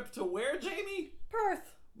a trip to where, Jamie?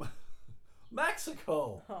 Perth.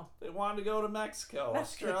 Mexico. Oh. They wanted to go to Mexico.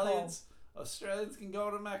 Mexico. Australians can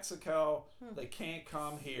go to Mexico. They can't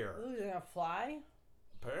come here. Ooh, you're gonna fly?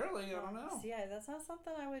 Apparently, I don't know. See, yeah, that's not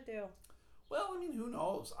something I would do. Well, I mean, who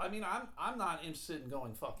knows? I mean, I'm not interested in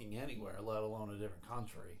going fucking anywhere, let alone a different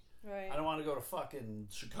country. Right. I don't want to go to fucking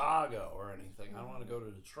Chicago or anything. I don't want to go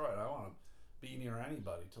to Detroit. I want to be near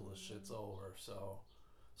anybody till this shit's over. So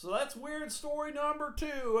that's weird story number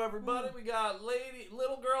 2, everybody. We got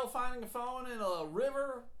little girl finding a phone in a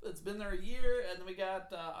river that's been there a year, and then we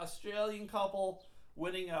got Australian couple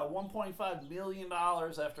winning $1.5 million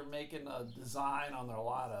after making a design on their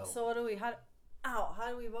lotto. So what do we? How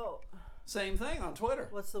do we vote? Same thing on Twitter.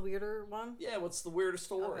 What's the weirder one? Yeah, what's the weirdest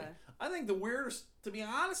story? Okay. I think the weirdest, to be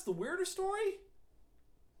honest, the weirdest story,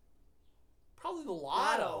 probably the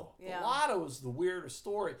lotto. Yeah. The lotto is the weirdest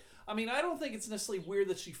story. I mean, I don't think it's necessarily weird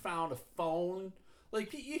that she found a phone.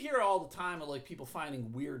 Like, you hear all the time of, like, people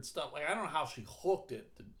finding weird stuff. Like, I don't know how she hooked it.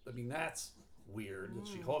 I mean, that's weird that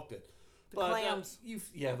she hooked it. The clams.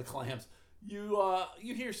 The clams.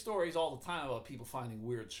 You hear stories all the time about people finding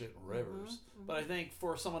weird shit in rivers. But I think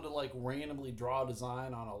for someone to, like, randomly draw a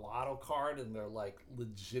design on a lotto card and they're, like,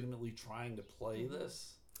 legitimately trying to play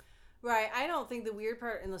this. Right. I don't think the weird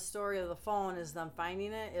part in the story of the phone is them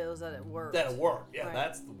finding it. It was that it worked. That it worked. Yeah, Right.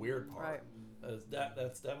 that's the weird part. Right.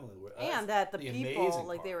 That's definitely weird. And that the amazing people,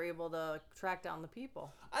 like, part. they were able to track down the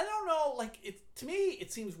people. I don't know. Like, to me,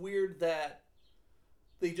 it seems weird that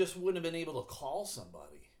they just wouldn't have been able to call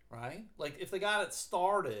somebody, right? Like, if they got it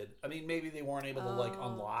started, I mean, maybe they weren't able to, like,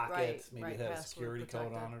 unlock right, it. Maybe right, it had a password security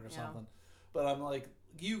code on it or protected, yeah. something. But I'm like,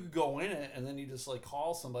 you could go in it and then you just, like,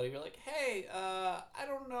 call somebody. You're like, hey, I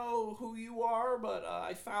don't know who you are, but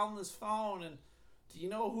I found this phone, and do you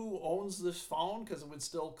know who owns this phone? Because it would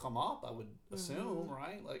still come up, I would assume,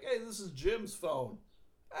 right? Like, hey, this is Jim's phone.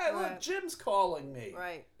 Hey, look, Right. Jim's calling me.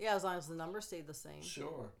 Right. Yeah, as long as the number stayed the same.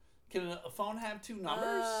 Sure. Can a phone have 2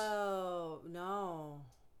 numbers? Oh, no.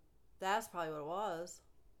 That's probably what it was.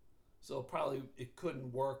 So probably it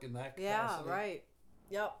couldn't work in that Yeah, capacity. right.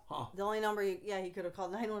 Yep. Huh. The only number, he could have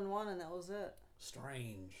called 911 and that was it.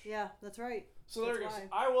 Strange. Yeah, that's right. So there it That's goes.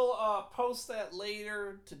 why. I will post that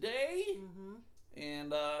later today Mm-hmm.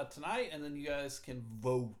 and tonight, and then you guys can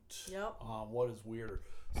vote Yep. on what is weirder.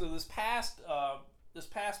 So this past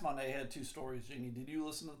Monday, I had 2 stories. Jamie, did you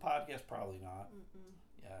listen to the podcast? Probably not.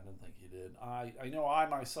 Yeah, I didn't think you did. I know I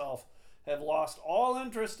myself have lost all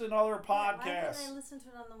interest in other Why podcasts. didn't I listen to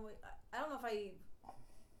it on the way? I don't know if I.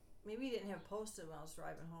 Maybe you didn't have posted when I was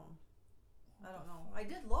driving home. I don't know. I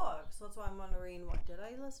did look, so that's why I'm wondering. What did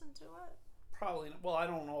I listen to it? Probably. Well, I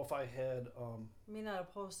don't know if I had. I may not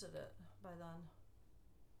have posted it by then.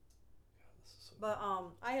 This is so But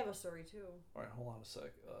I have a story too. All right, hold on a sec.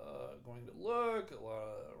 Going to look. A lot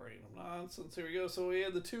of random nonsense. Here we go. So we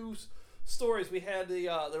had the two stories. We had the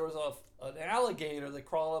there was an alligator that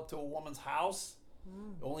crawled up to a woman's house.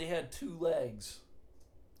 It only had 2 legs.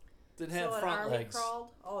 Didn't have So an front army legs. crawled?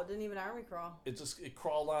 Oh, it didn't even army crawl. It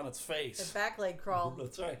crawled on its face. The back leg crawled.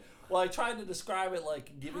 That's right. Well, I tried to describe it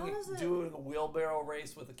like How does it- doing a wheelbarrow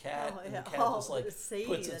race with a cat, Oh, and yeah. the cat Oh, just like the Sadie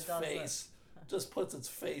puts that its does face, just puts its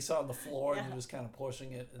face on the floor, and Yeah. you're just kind of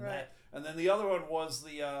pushing it. And Right. that, and then the other one was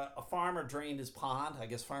the a farmer drained his pond. I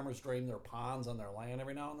guess farmers drain their ponds on their land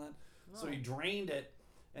every now and then. So he drained it,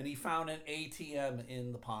 and he found an ATM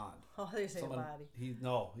in the pond. Oh, they say body. He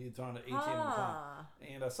found an ATM in the pond. Ah.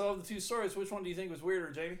 And so of the 2 stories, which one do you think was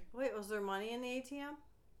weirder, Jamie? Wait, was there money in the ATM?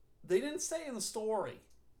 They didn't say in the story.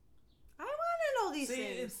 I want to know these See,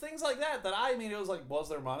 things. it's things like that I mean, it was like, was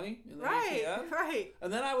there money in the Right, ATM? right.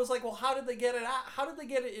 And then I was like, well, how did they get it out? How did they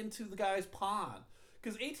get it into the guy's pond?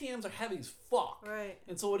 Because ATMs are heavy as fuck. Right.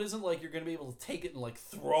 And so it isn't like you're going to be able to take it and like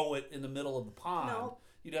throw it in the middle of the pond. No.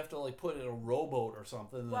 You'd have to like put it in a rowboat or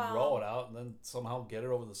something and then Well- row it out and then somehow get it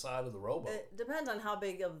over the side of the rowboat. It depends on how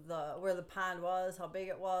big of where the pond was, how big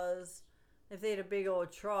it was. If they had a big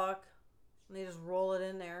old truck, and they just roll it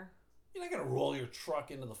in there. You're not going to roll your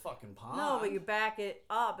truck into the fucking pond. No, but you back it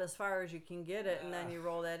up as far as you can get it, and then you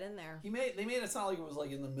roll that in there. They made it sound like it was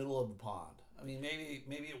like in the middle of the pond. I mean,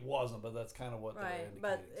 maybe it wasn't, but that's kind of what they were Right, indicating.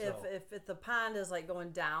 but So, if the pond is like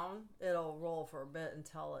going down, it'll roll for a bit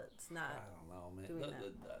until it's I not. don't know, man. doing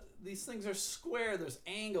that. These things are square. There's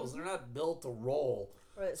angles. They're not built to roll.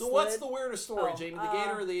 Or it So what's slid. the weirdest story, Oh, Jamie? The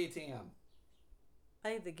gator or the ATM? I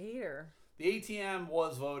think the gator. The ATM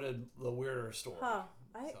was voted the weirder story. Huh.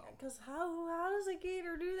 So. Because how does a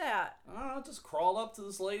gator do that? I don't know. It just crawled up to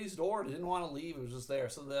this lady's door. It didn't want to leave. It was just there.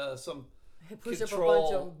 So some Push up a Control-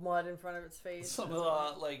 bunch of mud in front of its face. some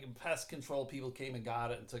like pest control people came and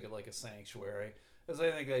got it and took it like a sanctuary. Because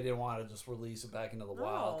I think they didn't want to just release it back into the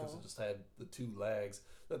wild because No. it just had the 2 legs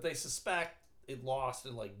that they suspect it lost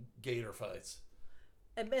in like gator fights.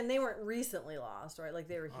 And they weren't recently lost, right? Like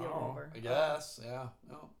they were healed over. I guess, yeah.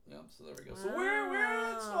 Oh, yeah. So there we go. So Wow.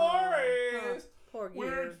 weird stories. Huh. Poor gator.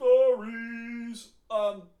 Weird stories.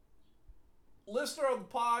 Listener of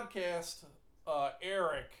the podcast,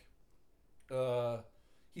 Eric,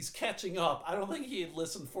 he's catching up. I don't think he had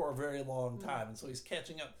listened for a very long time, and so he's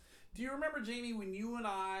catching up. Do you remember, Jamie, when you and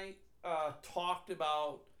I talked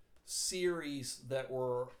about series that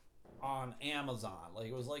were on Amazon? Like,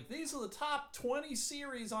 it was like, these are the top 20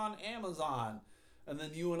 series on Amazon. And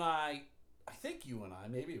then you and I think you and I,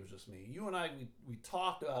 maybe it was just me, you and I, we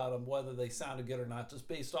talked about them, whether they sounded good or not, just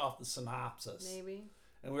based off the synopsis. Maybe.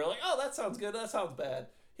 And we were like, oh, that sounds good, that sounds bad.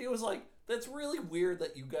 He was like, that's really weird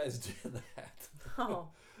that you guys did that. Oh,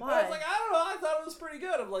 I why? was like, I don't know, I thought it was pretty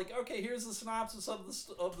good. I'm like, okay, here's the synopsis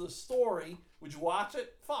of the story. Would you watch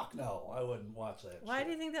it? Fuck no, I wouldn't watch that Why shit.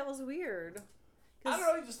 do you think that was weird? I don't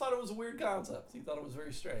know, he just thought it was a weird concept. He thought it was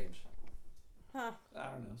very strange. Huh. I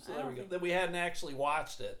don't know. So I there don't we go. think- Then we hadn't actually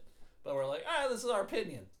watched it, but we're like, this is our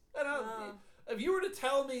opinion. And if you were to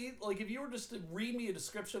tell me, like, if you were just to read me a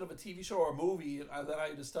description of a TV show or a movie, then I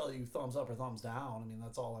would just tell you thumbs up or thumbs down. I mean,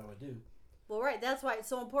 that's all I would do. Well, right. That's why it's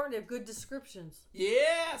so important to have good descriptions.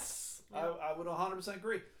 Yes! Yeah. I would 100%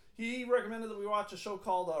 agree. He recommended that we watch a show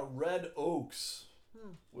called Red Oaks,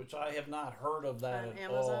 which I have not heard of that On at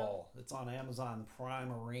Amazon? all. It's on Amazon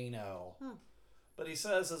Prime-Reno. Hmm. But he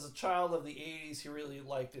says as a child of the 80s, he really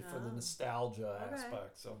liked it for the nostalgia Okay.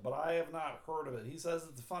 aspect. So, but I have not heard of it. He says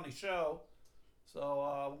it's a funny show.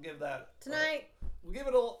 So we'll give that... Tonight. we'll give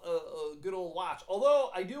it a good old watch.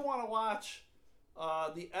 Although, I do want to watch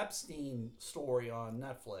the Epstein story on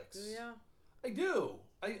Netflix. Yeah. I do.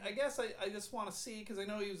 I guess I just want to see, because I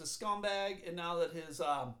know he was a scumbag, and now that his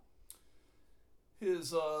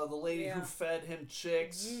the lady who Yeah. fed him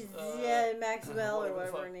chicks, Yeah, Maxwell or the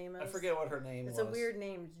whatever fuck- her name is. I forget what her name It's was. a weird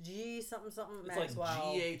name. G something something. It's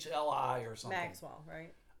Maxwell. like GHLI or something. Maxwell,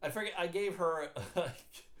 right? I forget. I gave her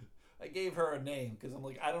a name because I'm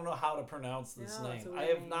like, I don't know how to pronounce this No, it's a name. weird I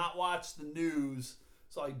have name. not watched the news,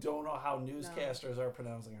 so I don't know how newscasters are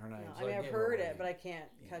pronouncing her name. No, So I mean, I've gave her heard a it, name. but I can't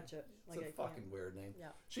catch it. It's Like a I fucking can't. weird name. Yeah.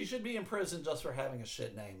 She should be in prison just for having a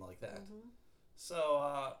shit name like that. Mm-hmm.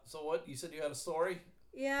 So what? You said you had a story?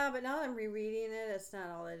 Yeah, but now that I'm rereading it, it's not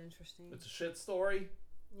all that interesting. It's a shit story?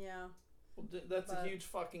 Yeah. Well, that's a But- huge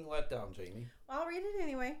fucking letdown, Jamie. I'll read it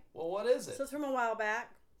anyway. Well, what is it? So it's from a while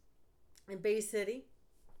back in Bay City.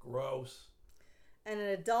 Gross. And an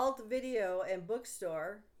adult video and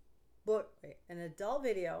bookstore. An adult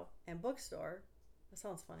video and bookstore. That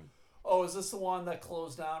sounds funny. Oh, is this the one that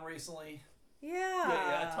closed down recently? Yeah.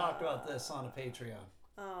 Yeah, I talked about this on a Patreon.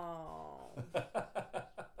 Oh.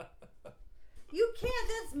 You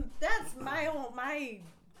can't. That's my whole.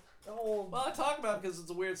 Well, I talk about it because it's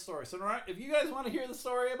a weird story. So, right, if you guys want to hear the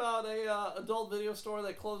story about a adult video store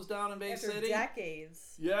that closed down in Bay after City,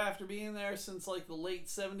 decades. yeah, after being there since like the late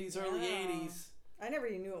 70s, early 80s. I never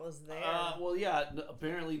even knew it was there. Well, yeah,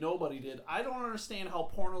 apparently nobody did. I don't understand how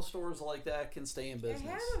porno stores like that can stay in I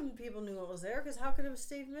business. had them. People knew it was there because how could it have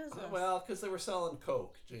stayed in business? Well, because they were selling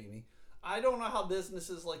coke, Jamie. I don't know how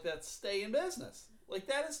businesses like that stay in business. Like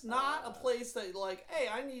that is not a place that like, hey,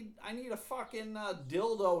 I need a fucking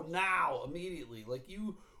dildo now, immediately. Like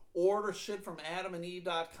you order shit from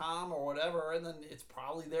AdamandEve.com or whatever, and then it's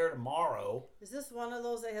probably there tomorrow. Is this one of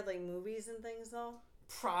those that had like movies and things though?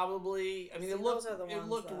 Probably. I mean, See, it looked those are the it ones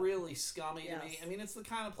looked that- really scummy to me. Yes. I mean, it's the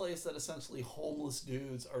kind of place that essentially homeless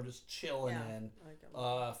dudes are just chilling Yeah, in, I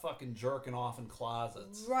get fucking jerking off in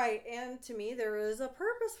closets. Right, and to me, there is a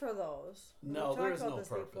purpose for those. No, We've there talked is about no this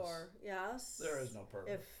purpose. Before. Yes. There is no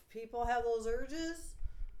purpose. If people have those urges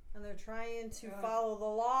and they're trying to follow the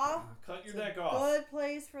law, Cut your it's dick a off. good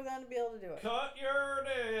place for them to be able to do it. Cut your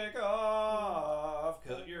dick off.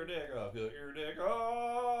 Cut your dick off. Cut your dick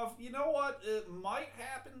off. You know what? It might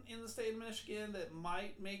happen in the state of Michigan that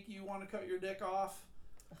might make you want to cut your dick off.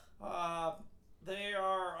 They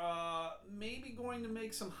are maybe going to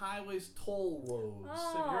make some highways toll roads.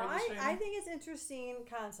 Have you heard this, Jamie? I think it's interesting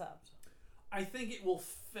concept. I think it will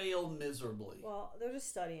fail miserably. Well, they're just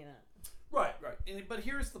studying it. Right. But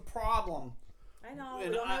here's the problem. I know. And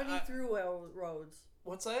We don't have I- any through roads.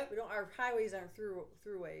 What's that? We don't. Our highways aren't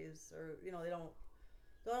throughways, or they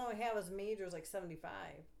don't have as major as like 75.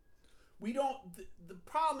 We don't. The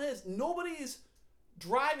problem is nobody's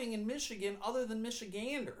driving in Michigan other than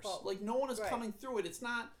Michiganders. Well, like no one is right. coming through it. It's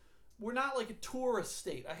not. We're not like a tourist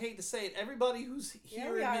state. I hate to say it. Everybody who's Yeah,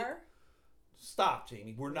 here we in are. Stop,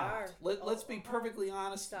 Jamie. We're not. are. Let's be perfectly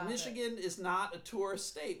honest. Stop Michigan is not a tourist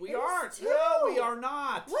state. We It is aren't. too. No, we are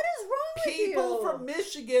not. What is wrong with you? People from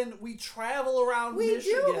Michigan, we travel around We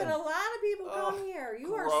Michigan. do, but a lot of people come Ugh, here.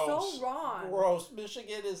 You are gross. so wrong. Gross.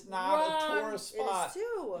 Michigan is not Wrong. a tourist spot. It is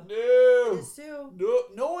too. No. It is too.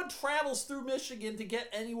 No one travels through Michigan to get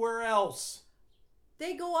anywhere else.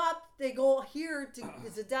 They go up. They go here to.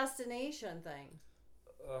 It's a destination thing.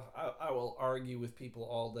 I will argue with people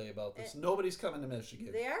all day about this. Nobody's coming to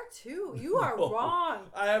Michigan. They are too. You are No. wrong.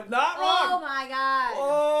 I am not Oh wrong. my god.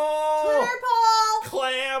 Oh, Twitter poll.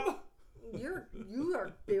 clam. You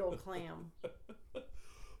are big old clam.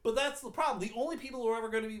 But that's the problem. The only people who are ever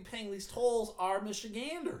going to be paying these tolls are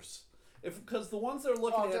Michiganders. Because the ones that are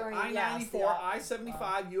looking at during- I-94, yes, they are.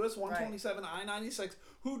 I-75, US 127, I-96,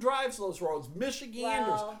 who drives those roads?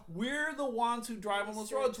 Michiganders. Well, We're the ones who drive on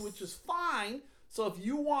those roads, which is fine. So if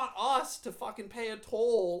you want us to fucking pay a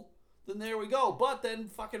toll, then there we go. But then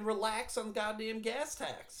fucking relax on the goddamn gas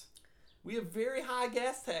tax. We have very high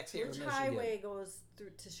gas tax here Which in Michigan. highway goes through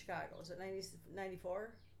to Chicago? Is it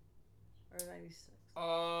 94 or 96?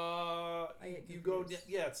 You get go, confused.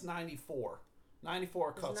 yeah, it's 94.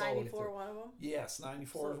 94 Is cuts all the way 94 through. one of them? Yes,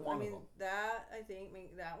 94 is So, one I mean, of them. that I think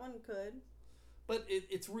that one could. But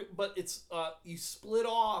it's you split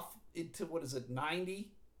off into what is it,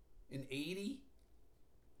 90 and 80?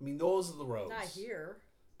 I mean, those are the roads. Not here.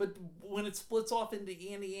 But when it splits off into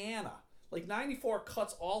Indiana, like 94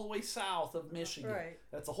 cuts all the way south of Michigan. Right.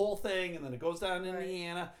 That's the whole thing, and then it goes down to Right.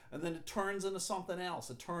 Indiana, and then it turns into something else.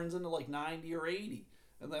 It turns into like 90 or 80,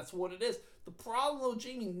 and that's what it is. The problem, though,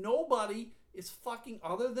 Jamie, nobody is fucking,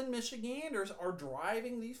 other than Michiganders, are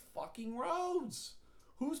driving these fucking roads.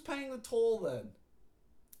 Who's paying the toll then?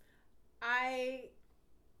 I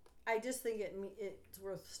just think it's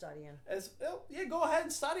worth studying. Yeah, go ahead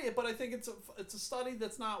and study it, but I think it's a study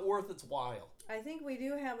that's not worth its while. I think we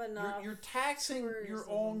do have enough. You're taxing your tourism.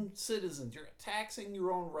 own citizens. You're taxing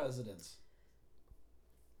your own residents.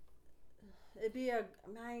 It'd be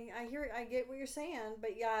I get what you're saying,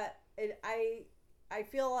 but yet I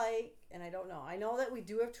feel like, and I don't know. I know that we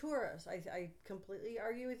do have tourists. I completely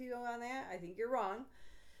argue with you on that. I think you're wrong,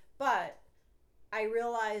 but I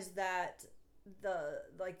realize that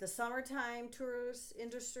the summertime tourist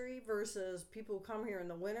industry versus people who come here in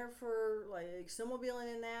the winter for like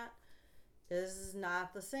snowmobiling and that is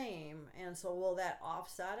not the same. And so will that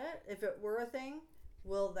offset it? If it were a thing,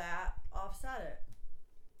 will that offset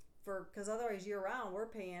it? because otherwise year round we're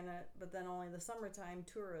paying it, but then only the summertime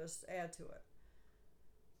tourists add to it.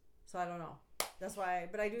 So I don't know. That's why,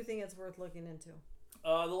 but I do think it's worth looking into.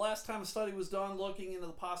 The last time a study was done looking into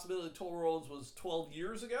the possibility of toll roads was 12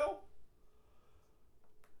 years ago.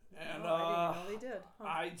 And I didn't know they did. Huh.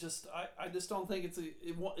 I just don't think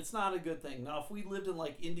it's not a good thing. Now, if we lived in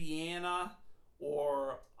like Indiana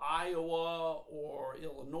or Iowa or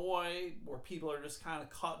Illinois, where people are just kind of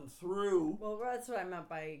cutting through. Well, that's what I meant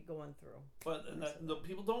by going through. But the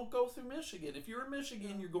people don't go through Michigan. If you're in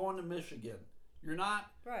Michigan, you're going to Michigan. You're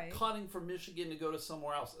not cutting from Michigan to go to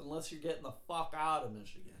somewhere else unless you're getting the fuck out of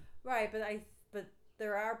Michigan. Right, but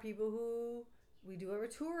there are people who we do over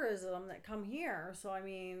tourism that come here. So I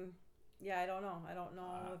mean, yeah, I don't know. I don't know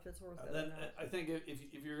if it's worth it. Then or not. I think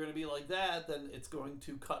if you're going to be like that, then it's going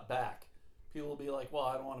to cut back. People will be like, well,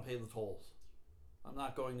 I don't want to pay the tolls. I'm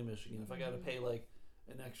not going to Michigan. If I got to pay like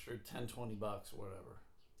an extra $10, $20 or whatever.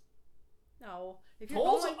 No, if you're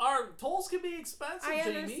tolls can be expensive. I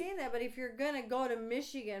Jamie. understand that, but if you're gonna go to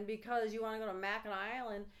Michigan because you want to go to Mackinac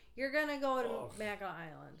Island, you're gonna go to Mackinac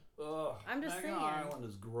Island. Ugh, I'm just saying. Mackinac Island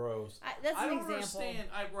is gross. That's an example. Understand.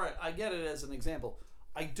 I get it as an example.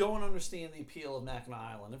 I don't understand the appeal of Mackinac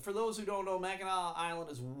Island. And for those who don't know, Mackinac Island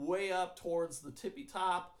is way up towards the tippy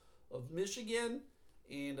top of Michigan.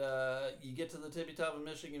 And you get to the tippy top of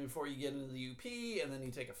Michigan before you get into the UP, and then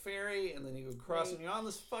you take a ferry, and then you go across, and you're on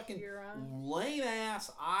this fucking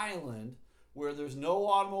lame-ass island where there's no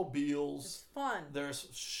automobiles. It's fun. There's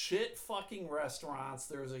shit fucking restaurants.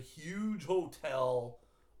 There's a huge hotel.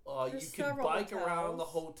 You can bike around the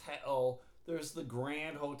hotel. There's the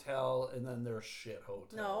Grand Hotel, and then there's shit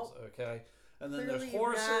hotels. No. Okay? And then there's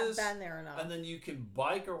horses. Not been there enough. And then you can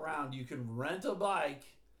bike around. You can rent a bike.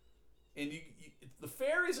 And the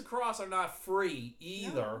ferries across are not free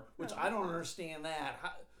either, which I don't understand that.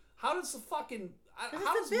 How does the fucking...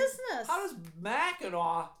 It's a business. How does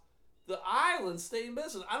Mackinac, the island, stay in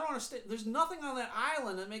business? I don't understand. There's nothing on that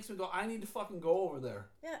island that makes me go, I need to fucking go over there.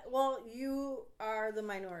 Yeah, well, you are the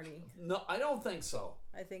minority. No, I don't think so.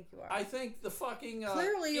 I think you are. I think the fucking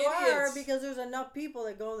Clearly you idiots, are, because there's enough people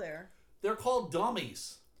that go there. They're called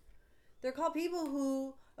dummies. They're called people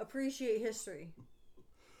who appreciate history.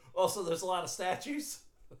 Also, there's a lot of statues.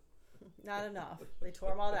 Not enough. They tore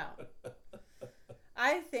them all down.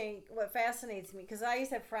 I think what fascinates me, because I used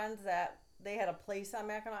to have friends that they had a place on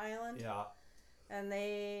Mackinac Island. Yeah. And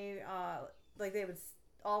they, they would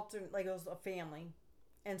alternate, like it was a family.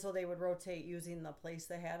 And so they would rotate using the place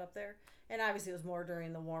they had up there. And obviously it was more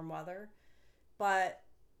during the warm weather. But,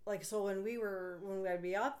 like, so when we'd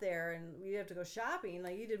be up there and we'd have to go shopping,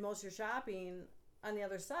 like you did most of your shopping on the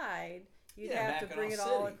other side. You'd have to bring it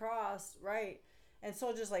all across, right? And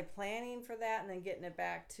so just like planning for that and then getting it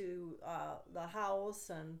back to the house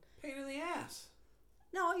and... Pain in the ass.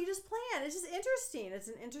 No, you just plan. It's just interesting. It's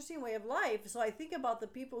an interesting way of life. So I think about the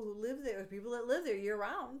people who live there, people that live there year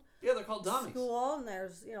round. Yeah, they're called dummies. School, and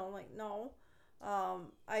there's, like, no.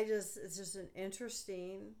 It's just an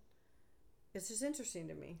interesting... It's just interesting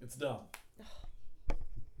to me. It's dumb.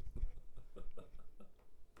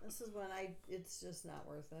 This is when it's just not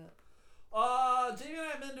worth it. Jamie and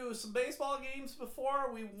I have been to some baseball games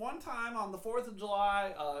before. One time on the 4th of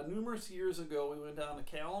July, numerous years ago, we went down to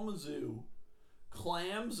Kalamazoo,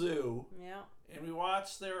 Clam Zoo. Yeah. And we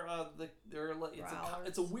watched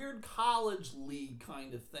it's a weird college league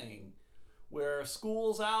kind of thing, where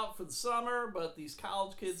school's out for the summer, but these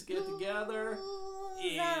college kids get together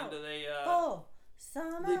and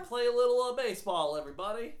they play a little baseball.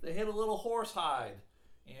 Everybody, they hit a little horsehide.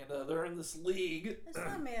 And they're in this league. It's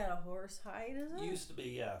not made out of horsehide, is it? Used to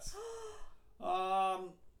be, yes. They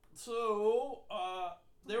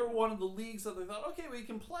were one of the leagues that they thought, okay, we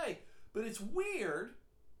can play. But it's weird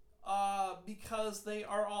because they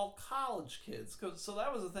are all college kids. So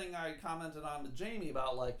that was the thing I commented on to Jamie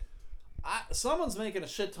about, like, someone's making a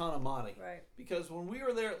shit ton of money. Right. Because when we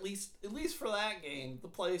were there, at least for that game, the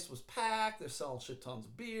place was packed. They're selling shit tons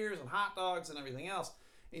of beers and hot dogs and everything else.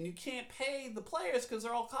 And you can't pay the players because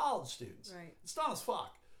they're all college students. Right. It's dumb as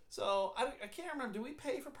fuck. So I can't remember. Do we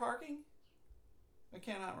pay for parking? I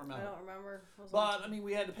cannot remember. I don't remember. But,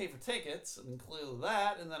 we had to pay for tickets, and clearly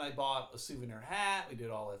that. And then I bought a souvenir hat. We did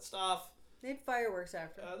all that stuff. They had fireworks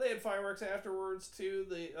after. They had fireworks afterwards, too.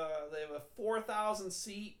 They have a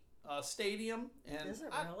 4,000-seat stadium. And is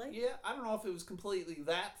it really? I don't know if it was completely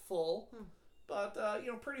that full. But,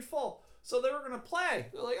 pretty full. So they were going to play.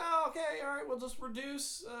 They're like, oh, okay, all right, we'll just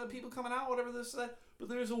reduce people coming out, whatever this, that. But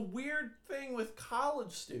there's a weird thing with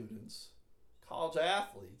college students, college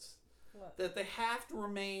athletes, that they have to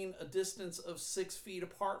remain a distance of 6 feet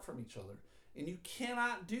apart from each other. And you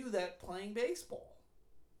cannot do that playing baseball.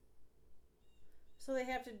 So they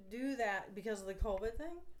have to do that because of the COVID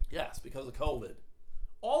thing? Yes, because of COVID.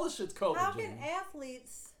 All this shit's COVID. How can Jamie.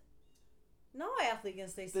 athletes... No athlete can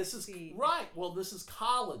stay 6 This is feet. right. Well, this is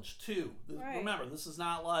college too. Right. Remember, this is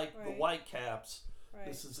not like the Right. Whitecaps. Right.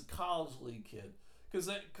 This is a college league kid. Because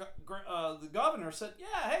the governor said,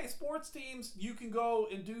 "Yeah, hey, sports teams, you can go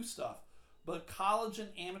and do stuff, but college and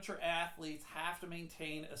amateur athletes have to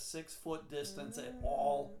maintain a 6 foot distance at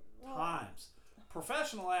all times.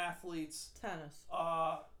 Professional athletes Tennis.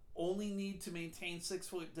 only need to maintain 6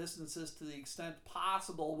 foot distances to the extent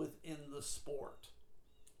possible within the sport."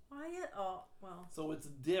 Why? Oh, well. So it's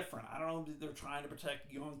different. I don't know if they're trying to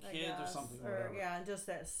protect young I kids or guess. something. Or, whatever. yeah, and just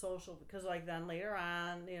that social, because like then later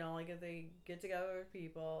on, you know, like if they get together with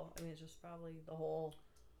people, I mean, it's just probably the whole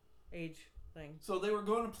age thing. So they were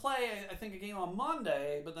going to play, I think, a game on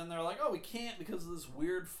Monday, but then they're like, "Oh, we can't because of this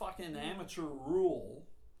weird fucking amateur rule."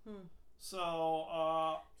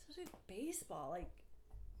 So, Especially baseball, like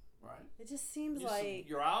right. it just seems You're like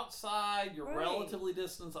you're outside, you're Right. relatively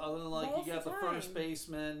distanced, other than like Most you got of the the first time.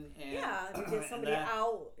 baseman and yeah, if you and get somebody that,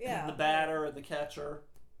 out, yeah, and the batter and the catcher.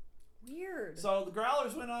 Weird. So the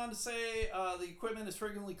Growlers went on to say the equipment is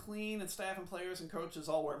frequently clean and staff and players and coaches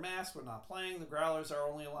all wear masks when not playing. The Growlers are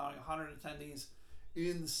only allowing 100 attendees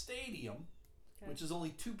in the stadium, which is only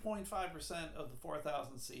 2.5% of the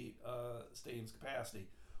 4,000 seat stadium's capacity.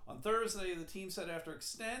 On Thursday, the team said after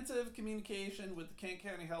extensive communication with the Kent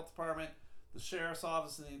County Health Department, the Sheriff's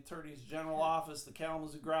Office, and the Attorney's General Office, the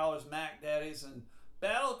Kalamazoo Growlers, Mac Daddies, and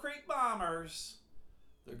Battle Creek Bombers,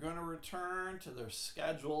 they're going to return to their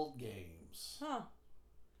scheduled games. Huh.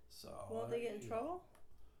 So Won't they get in trouble?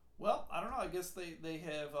 Well, I don't know. I guess they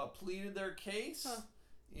have pleaded their case,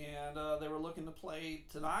 and they were looking to play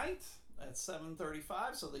tonight at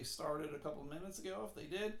 7:35. So they started a couple minutes ago. If they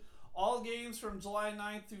did, all games from July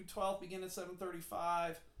 9th through 12th begin at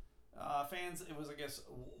 7:35. Fans, it was I guess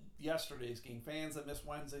yesterday's game. Fans that missed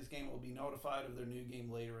Wednesday's game will be notified of their new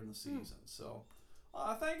game later in the season. So.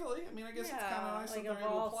 Thankfully, I mean, I guess it's kind of nice like that of they're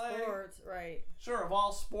able all to play. sports, right? Sure, of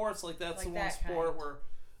all sports, like that's Like the one that sport kind. where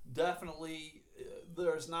definitely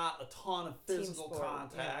there's not a ton of physical sport,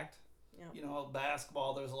 contact. yeah. You know,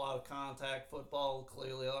 basketball, there's a lot of contact. Football,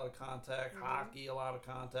 clearly a lot of contact. Mm-hmm. Hockey, a lot of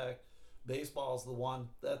contact. Baseball is the one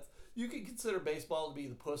that you could consider baseball to be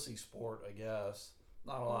the pussy sport, I guess.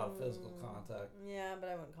 Not a lot of physical contact. Yeah, but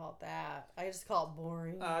I wouldn't call it that. I just call it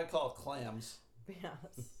boring. I call it clams.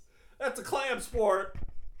 Yes. That's a clam sport.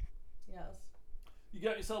 Yes. You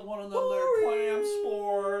got yourself one of them there clam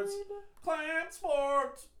sports. Clam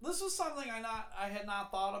sports. This is something I had not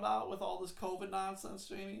thought about with all this COVID nonsense,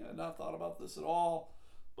 Jamie. I had not thought about this at all.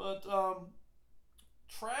 But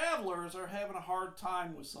travelers are having a hard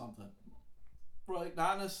time with something. Right?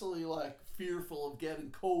 Not necessarily like fearful of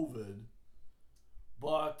getting COVID,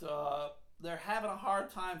 but they're having a hard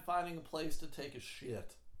time finding a place to take a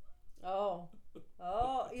shit. Oh,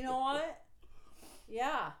 you know what?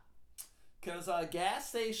 Yeah. Because gas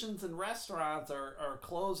stations and restaurants are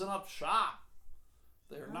closing up shop.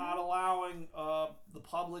 They're not allowing the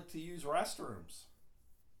public to use restrooms.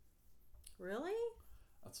 Really?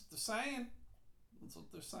 That's what they're saying.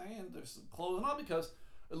 They're closing up because,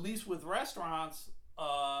 at least with restaurants,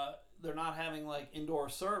 they're not having like indoor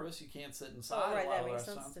service. You can't sit inside. Oh, right. A lot That of makes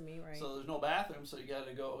restaurants. sense to me, right? So there's no bathroom, so you got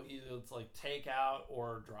to go either it's like takeout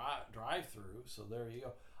or drive through. So there you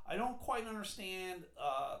go. I don't quite understand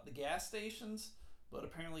the gas stations, but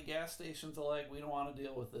apparently gas stations are like, we don't want to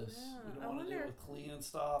deal with this. Yeah, We I don't want to deal wonder- with cleaning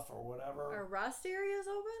stuff or whatever. Are rest areas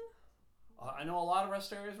open? I know a lot of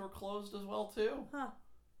rest areas were closed as well too. Huh.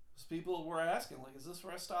 Because people were asking, like, is this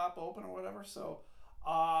rest stop open or whatever? So,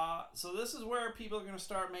 so this is where people are going to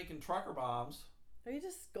start making trucker bombs. Or you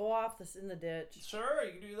just go off this in the ditch. Sure,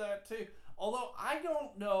 you can do that too. Although I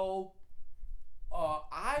don't know,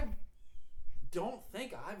 I don't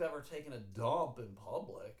think I've ever taken a dump in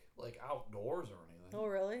public, like outdoors or anything. Oh,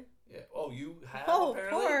 really? Yeah. Oh, you have? Oh,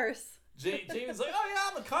 apparently? of course. Jamie's like, oh yeah,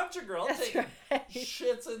 I'm a country girl. I That's take right.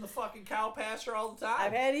 shits in the fucking cow pasture all the time.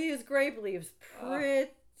 I've had to use grape leaves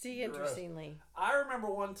pretty gross. interestingly. I remember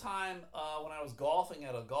one time when I was golfing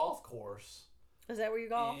at a golf course. Is that where you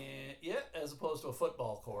golf? And, yeah, as opposed to a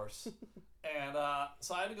football course. And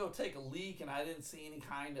so I had to go take a leak, and I didn't see any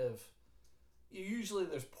kind of. Usually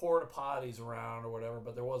there's porta potties around or whatever,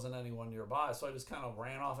 but there wasn't anyone nearby, so I just kind of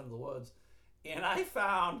ran off into the woods, and I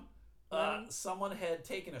found someone had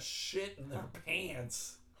taken a shit in their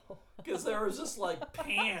pants because there was just like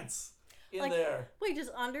pants in Like, there. Wait,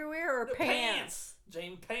 just underwear or pants?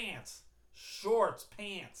 Jane, pants, shorts,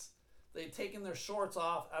 pants. They'd taken their shorts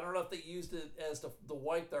off. I don't know if they used it as to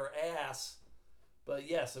wipe their ass But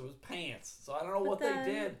yes, it was pants. So I don't know what then-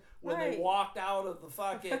 they did when right. they walked out of the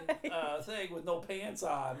fucking Right. thing with no pants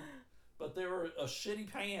on. But they were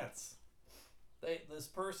shitty pants. This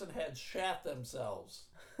person had shat themselves.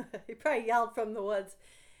 He probably yelled from the woods,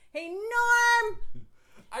 "Hey, Norm,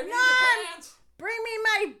 I need Norm! your pants! bring me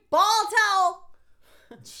my ball towel."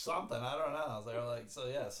 Something, I don't know. They were like, so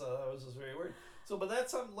yeah, so that was just very weird. So, but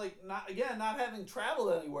that's something like, not having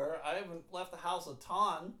traveled anywhere. I haven't left the house a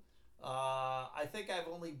ton. I think I've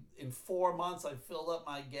only, in 4 months, I've filled up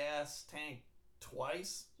my gas tank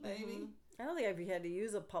twice, maybe. I don't think I've had to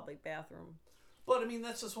use a public bathroom. But I mean,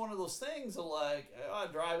 that's just one of those things of like, I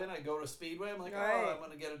drive in, I go to Speedway, I'm like, Right. oh, I'm going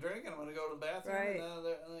to get a drink and I'm going to go to the bathroom Right. and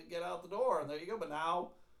then get out the door and there you go. But now,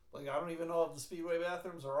 like, I don't even know if the Speedway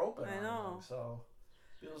bathrooms are open. I or know. anything, so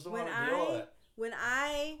people just don't When want to deal with it.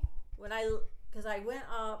 because I went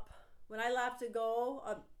up, when I left to go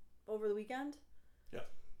up over the weekend, Yeah.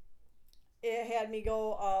 it had me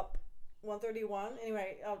go up 131.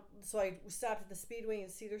 Anyway, so I stopped at the Speedway in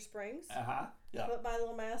Cedar Springs, Uh-huh. Yeah. put my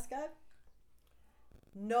little mask on.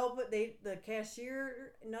 No, but the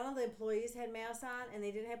cashier, none of the employees had masks on, and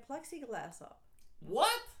they didn't have plexiglass up.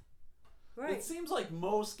 What? Right. It seems like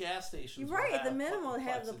most gas stations. You're will right. At the have minimum, fucking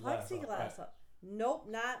have the plexiglass plexiglass up. up. Nope,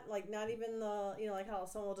 not even the, like how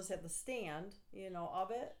someone will just have the stand,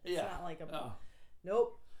 of it. It's Yeah. not like a. Oh.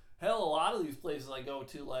 Nope. Hell, a lot of these places I go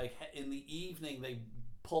to, like in the evening, they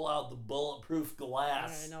pull out the bulletproof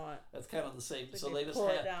glass. I know it. That's kind of the same. Like So they they just pull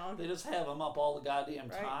it have down. they just have them up all the goddamn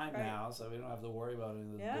Right, time right. now, so we don't have to worry about any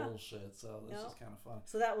of the Yeah. bullshit. So this Yep. is kind of fun.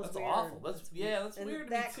 So that was That's weird. awful. That's weird. And weird to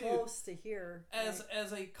that me too. close to here.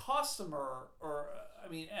 As a customer, or I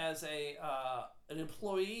mean, as an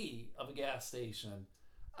employee of a gas station,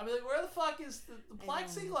 I mean, like, where the fuck is the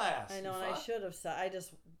plexiglass? I know, You and I fuck? should have said. I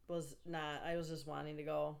just was not. I was just wanting to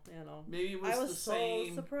go. Maybe it was I was the so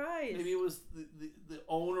same. surprised. Maybe it was the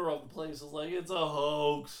owner of the place was like, it's a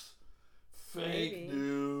hoax, fake Maybe.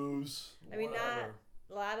 news. I mean, whatever.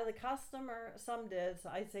 a lot of the some did. So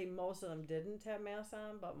I'd say most of them didn't have masks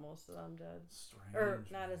on, but most of them did. Strange. Or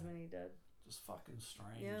not man. as many did. Just fucking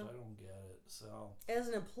strange. Yeah. I don't get it. So As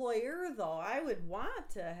an employer, though, I would want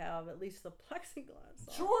to have at least the plexiglass.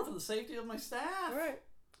 on. sure, for the safety of my staff. Right.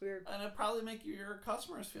 Weird. And it'd probably make your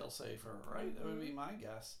customers feel safer, right? That would Mm-hmm. be my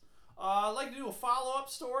guess. I'd like to do a follow-up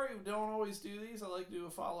story. We don't always do these. I like to do a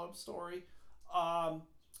follow-up story.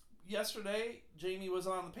 Yesterday, Jamie was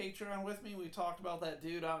on the Patreon with me. We talked about that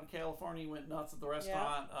dude out in California. He went nuts at the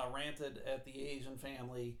restaurant, ranted at the Asian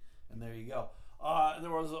family, and there you go. And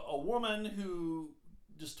there was a woman who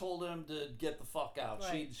just told him to get the fuck out.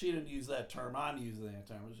 Right. She didn't use that term. I'm using that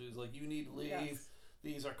term. She was like, you need to leave. Yes.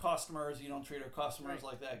 These are customers. You don't treat our customers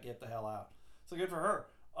Right. like that. Get the hell out. So good for her.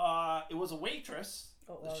 It was a waitress.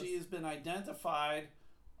 Oh, it was. She has been identified.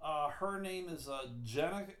 Her name is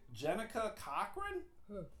Jenica Cochran.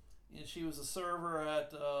 And she was a server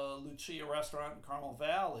at Lucia Restaurant in Carmel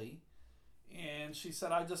Valley. And she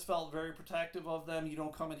said, I just felt very protective of them. You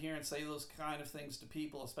don't come in here and say those kind of things to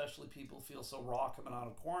people, especially people who feel so raw coming out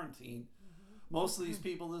of quarantine. Most of these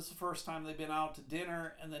people, this is the first time they've been out to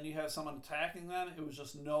dinner, and then you have someone attacking them. It was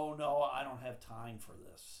just, no, I don't have time for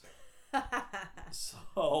this.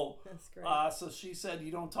 So, That's great. so she said,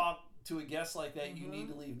 you don't talk to a guest like that. You need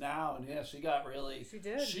to leave now. And yeah, she got really. She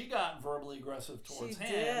did. She got verbally aggressive towards She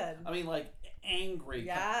him. did. I mean, like angry.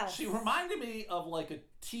 Yes. She reminded me of like a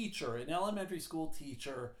teacher, an elementary school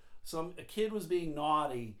teacher. A kid was being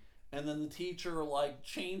naughty, and then the teacher like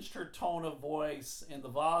changed her tone of voice and the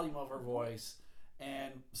volume of her voice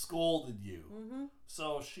and scolded you. Mm-hmm.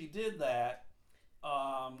 So she did that,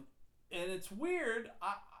 and it's weird.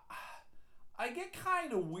 I get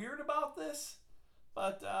kind of weird about this,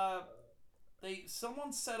 but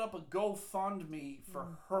someone set up a GoFundMe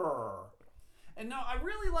for her, and now I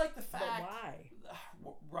really like the fact. But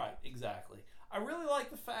why? Right, exactly. I really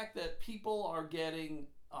like the fact that people are getting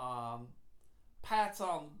pats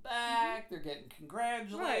on the back. They're getting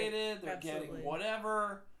congratulated. Right, They're absolutely. getting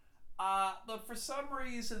whatever. But for some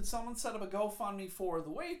reason, someone set up a GoFundMe for the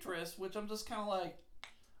waitress, which I'm just kind of like,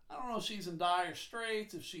 I don't know if she's in dire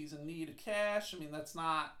straits, if she's in need of cash. I mean, that's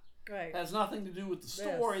not, Right. has nothing to do with the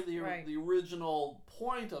story, right. the original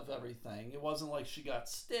point of everything. It wasn't like she got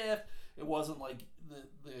stiff. It wasn't like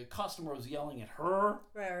the customer was yelling at her.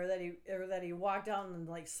 Right, or that he walked out and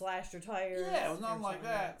like slashed her tires. Yeah, it was or nothing like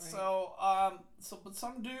something that. right. But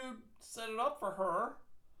some dude set it up for her,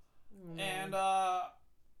 Mm. and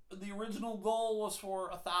the original goal was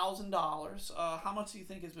for $1,000. How much do you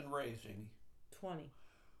think has been raised, Jamie? 20.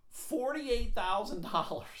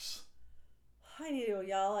 $48,000. I need to go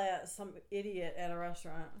yell at some idiot at a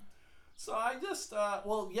restaurant. So I just,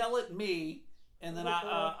 yell at me and then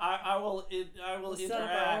I will Set up our own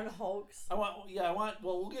interact. hoax. Well,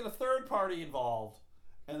 we'll get a third party involved,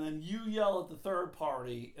 and then you yell at the third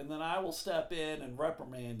party, and then I will step in and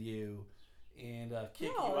reprimand you, and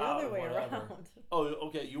kick No, you the out other or way whatever. around. Oh,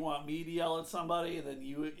 okay. You want me to yell at somebody, and then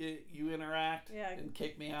you interact Yeah. and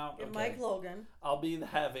kick me out. Get Okay. Mike Logan. I'll be the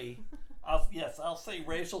heavy. I'll say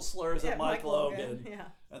racial slurs at Mike Logan. Yeah.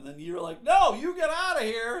 And then you're like, no, you get out of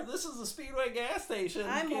here. This is the Speedway gas station.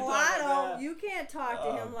 I'm You can't talk like mulatto. that." You can't talk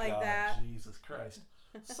to him Oh, like God, that. Jesus Christ.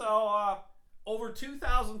 So, over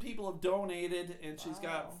 2,000 people have donated, and she's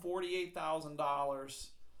got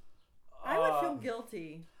 $48,000. I would feel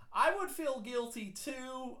guilty. I would feel guilty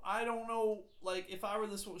too. I don't know, like if I were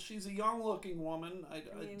this. She's a young-looking woman.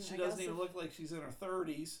 She doesn't even look like she's in her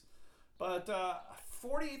 30s. But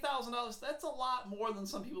 $48,000. That's a lot more than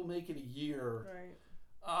some people make in a year. Right.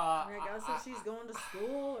 I I guess if she's going to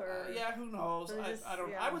school or yeah, who knows? or just- I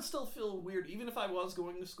don't. yeah. I would still feel weird, even if I was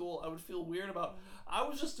going to school. I would feel weird about. I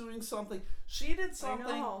was just doing something. She did I something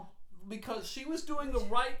know. because she was doing the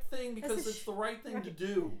right thing because it's the right thing to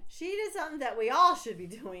do. She did something that we all should be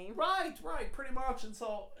doing. Right, pretty much. And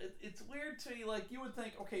so it's weird to me. Like you would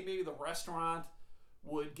think, okay, maybe the restaurant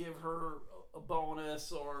would give her a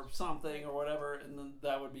bonus or something or whatever, and then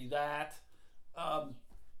that would be that.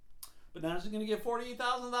 But now she's gonna get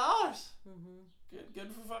 $48,000.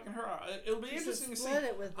 Good for fucking her. It'll be interesting to see. Split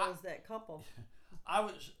it with that couple.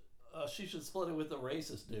 She should split it with the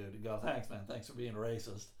racist dude and go, thanks, man. Thanks for being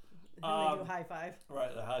racist. And they do a high five.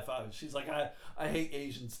 Right, the high five. She's like, I hate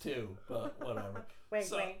Asians too, but whatever.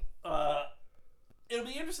 Wait. It'll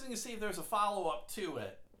be interesting to see if there's a follow-up to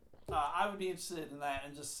it. I would be interested in that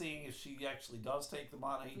and just seeing if she actually does take the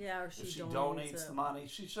money. Yeah, or if she donates donates it. the money.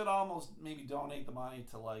 She should almost maybe donate the money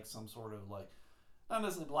to like some sort of like, not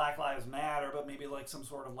necessarily Black Lives Matter, but maybe like some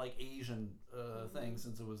sort of like Asian thing,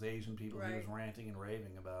 since it was Asian people he was ranting and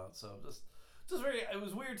raving about. So just very, it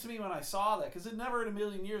was weird to me when I saw that, because it never in a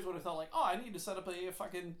million years would have felt like, oh, I need to set up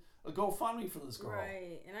a GoFundMe for this girl.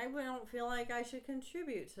 Right, and I don't feel like I should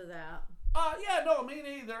contribute to that. Yeah, no, me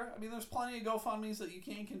neither. I mean, there's plenty of GoFundMes that you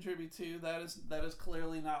can contribute to. That is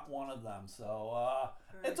clearly not one of them. So,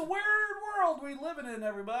 It's a weird world we live in,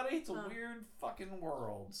 everybody. It's a weird fucking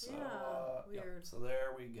world. So, weird. So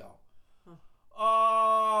there we go.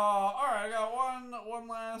 All right, I got one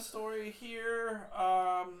last story here.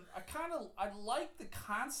 I like the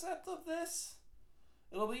concept of this.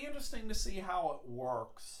 It'll be interesting to see how it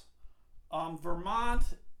works. Vermont,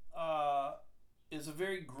 is a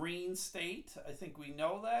very green state. I think we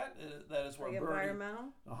know that. That is where Like environmental?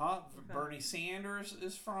 Okay. Bernie Sanders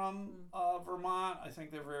is from Vermont. I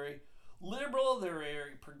think they're very liberal. They're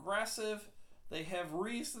very progressive. They have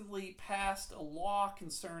recently passed a law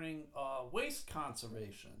concerning waste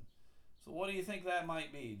conservation. So what do you think that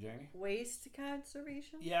might be, Jamie? Waste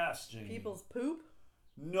conservation? Yes, Jamie. People's poop?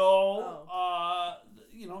 No.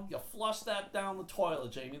 You flush that down the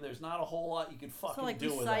toilet, Jamie. There's not a whole lot you can fucking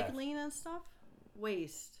do with that. So like recycling and stuff?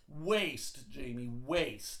 Waste, Jamie.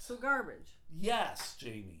 Waste. So garbage. Yes,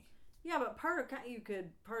 Jamie. Yeah, but part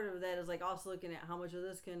of that is like also looking at how much of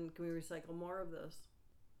this can we recycle more of this.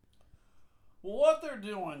 Well, what they're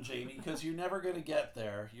doing, Jamie, because you're never going to get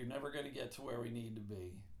there. You're never going to get to where we need to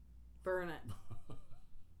be. Burn it.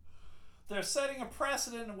 They're setting a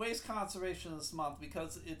precedent in waste conservation this month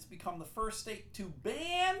because it's become the first state to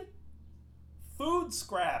ban food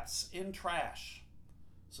scraps in trash.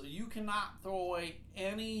 So you cannot throw away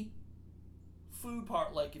any food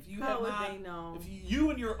part. Like if you they know? If you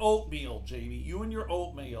and your oatmeal, Jamie,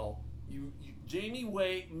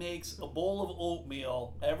 Jamie makes a bowl of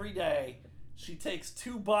oatmeal every day. She takes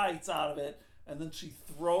 2 bites out of it and then she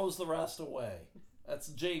throws the rest away. That's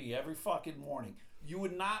Jamie every fucking morning. You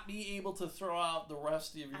would not be able to throw out the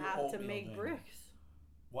rest of your oatmeal. To make Jamie. bricks.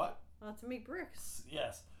 What? To make bricks.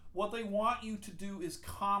 Yes. What they want you to do is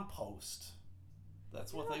compost.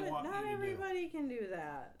 That's what they want you to do. Not everybody can do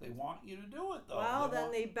that. They want you to do it, though. Well,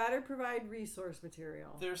 they better provide resource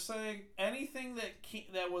material. They're saying anything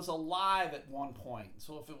that was alive at one point.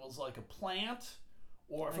 So if it was like a plant,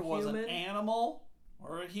 or if it was an animal,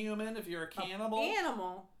 or a human, if you're a cannibal.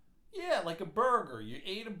 Animal? Yeah, like a burger. You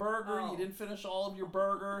ate a burger, you didn't finish all of your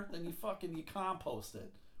burger, then you compost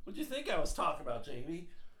it. What'd you think I was talking about, Jamie?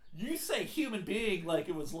 You say human being like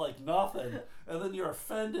it was like nothing, and then you're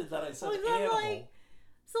offended that I said animal.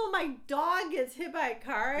 So my dog gets hit by a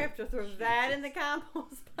car, I have to throw that in the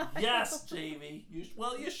compost pile? Yes, Jamie. You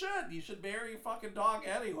should. You should bury your fucking dog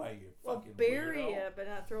anyway, you fucking bury weirdo. it, but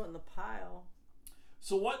not throw it in the pile.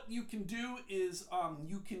 So what you can do is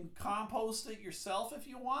you can compost it yourself if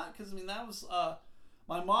you want, because I mean that was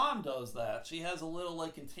My mom does that. She has a little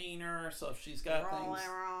like container, so if she's got things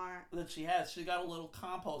that she has, she got a little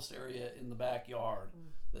compost area in the backyard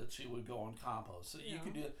that she would go and compost. So you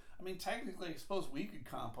could do it. I mean, technically, I suppose we could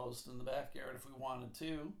compost in the backyard if we wanted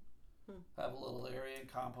to. Have a little area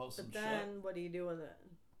and compost But some then, shit. what do you do with it?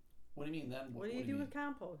 What do you mean then? What do you do with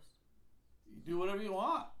compost? You do whatever you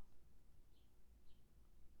want.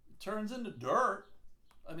 It turns into dirt.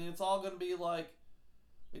 I mean, it's all going to be like,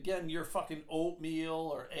 again, your fucking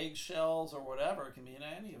oatmeal or eggshells or whatever. It can be in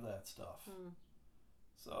any of that stuff.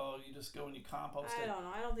 So you just go and you compost it. I don't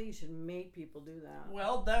know. I don't think you should make people do that.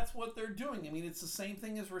 Well, that's what they're doing. I mean, it's the same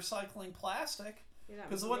thing as recycling plastic.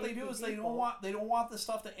 Because what they do is they don't want the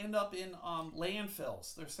stuff to end up in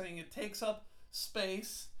landfills. They're saying it takes up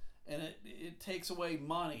space and it takes away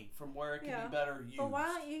money from where it can be better used. But why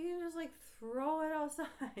don't you just like throw it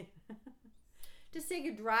outside? Just take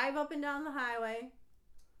a drive up and down the highway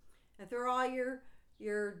and throw all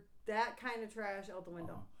your that kind of trash out the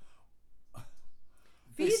window.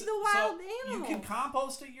 Feed the wild animals. You can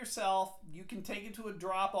compost it yourself. You can take it to a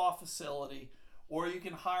drop-off facility, or you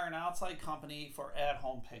can hire an outside company for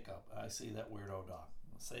at-home pickup. I see that weirdo dog.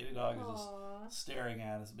 Sadie dog is just staring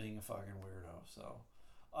at us being a fucking weirdo. So,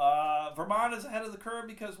 Vermont is ahead of the curve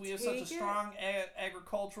because we have such a strong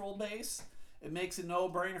agricultural base. It makes a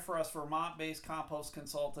no-brainer for us. Vermont-based compost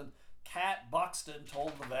consultant Kat Buxton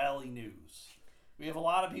told the Valley News. We have a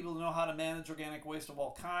lot of people who know how to manage organic waste of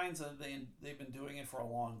all kinds, and they've been doing it for a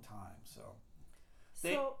long time.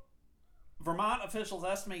 So Vermont officials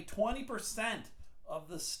estimate 20% of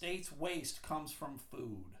the state's waste comes from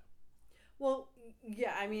food. Well,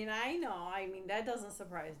 yeah, I mean, I know. I mean, that doesn't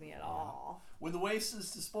surprise me at all. When the waste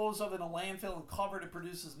is disposed of in a landfill and covered, it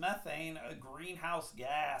produces methane, a greenhouse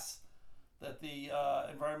gas that the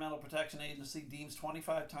Environmental Protection Agency deems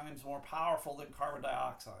 25 times more powerful than carbon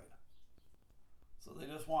dioxide. So they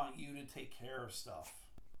just want you to take care of stuff.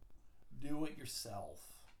 Do it yourself.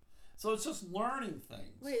 So it's just learning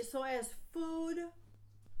things. Wait, so as food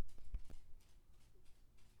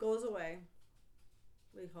goes away,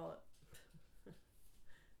 what do you call it?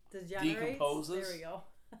 Degenerates? Decomposes? There we go.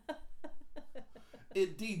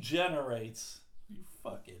 It degenerates. You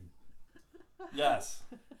fucking... Yes.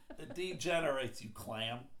 It degenerates, you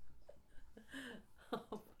clam.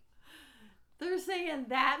 They're saying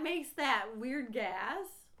that makes that weird gas?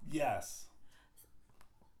 Yes.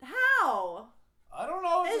 How? I don't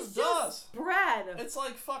know. It It's just does. bread. It's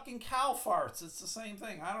like fucking cow farts. It's the same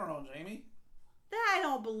thing. I don't know, Jamie. I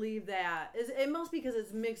don't believe that. It must be because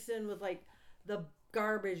it's mixed in with like the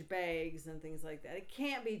garbage bags and things like that. It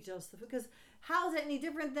can't be just because how is it any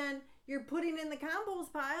different than you're putting in the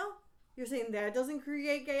compost pile? You're saying that doesn't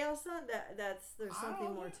create gas? There's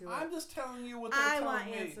something more to it. I'm just telling you what they're telling me. I want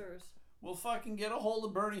answers. We'll fucking get a hold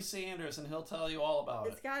of Bernie Sanders and he'll tell you all about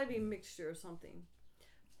it. It's got to be a mixture of something.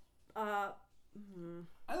 I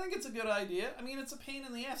think it's a good idea. I mean, it's a pain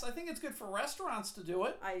in the ass. I think it's good for restaurants to do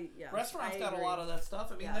it. Restaurants got a lot of that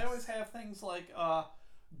stuff. I mean, they always have things like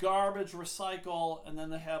garbage, recycle, and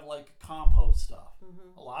then they have like compost stuff.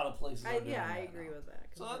 A lot of places are doing that. I agree with that.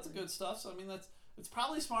 So that's good stuff. So I mean, it's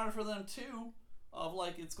probably smarter for them too. Of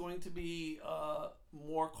like, it's going to be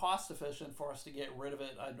more cost efficient for us to get rid of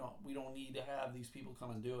it. We don't need to have these people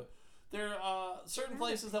come and do it. There are certain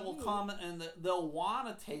places that will come and they'll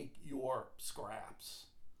want to take your scraps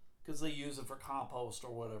because they use it for compost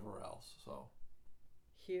or whatever else. So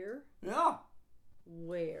here, yeah,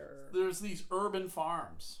 where there's these urban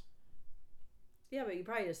farms. Yeah, but you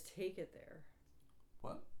probably just take it there.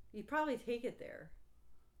 What? You probably take it there.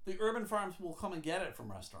 The urban farms will come and get it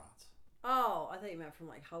from restaurants. Oh, I thought you meant from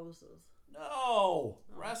like houses. No,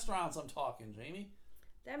 restaurants. I'm talking, Jamie.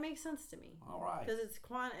 That makes sense to me. All right. Because it's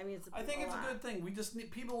I think it's a good thing. We just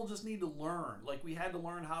people just need to learn. Like we had to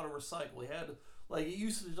learn how to recycle. We had to, like it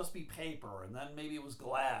used to just be paper, and then maybe it was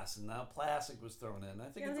glass, and now plastic was thrown in. I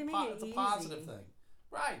think it's a positive thing.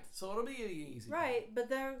 Right. So it'll be easy. Right, but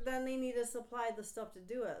then they need to supply the stuff to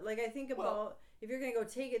do it. Like I think about if you're gonna go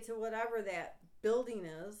take it to whatever that building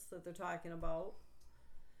is that they're talking about,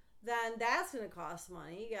 then that's gonna cost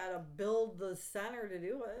money. You gotta build the center to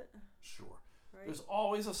do it. Sure. Right. There's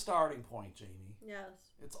always a starting point, Jamie. Yes.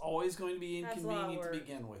 It's always going to be inconvenient to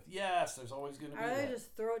begin with. Yes, there's always going to be that.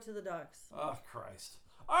 Just throw it to the ducks. Oh, Christ.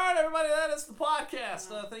 All right, everybody, that is the podcast.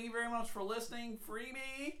 Thank you very much for listening.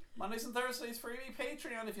 Freebie, Mondays and Thursdays, freebie.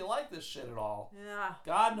 Patreon if you like this shit at all. Yeah.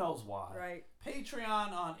 God knows why. Right.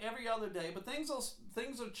 Patreon on every other day, but things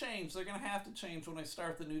will change. They're going to have to change when I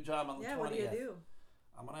start the new job on the 20th. Yeah, what do you do?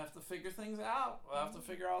 I'm going to have to figure things out. I'll have to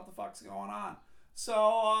figure out what the fuck's going on. So,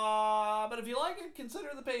 but if you like it, consider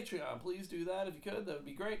the Patreon. Please do that if you could. That would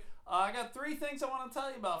be great. I got 3 things I want to tell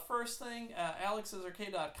you about. First thing,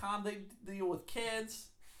 alexsarcade.com. They deal with kids.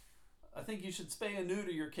 I think you should spay and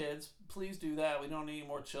neuter your kids. Please do that. We don't need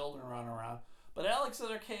more children running around. But Alex's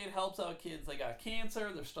Arcade helps out kids. They got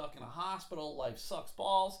cancer. They're stuck in a hospital. Life sucks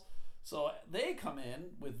balls. So they come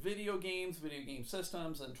in with video games, video game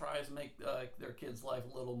systems, and tries to make their kids' life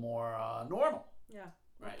a little more normal. Yeah.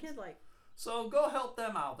 Right. Kid like. So go help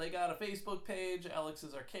them out. They got a Facebook page,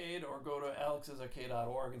 Alex's Arcade, or go to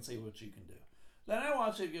alexsarcade.org and see what you can do. Then I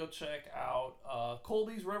want you to go check out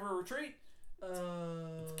Colby's River Retreat. It's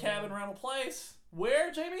a cabin rental place.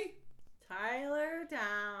 Where, Jamie?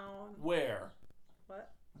 Tylertown. Where?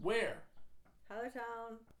 What? Where?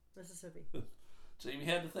 Tylertown, Mississippi. Jamie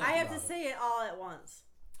had to think I have about to it. say it all at once.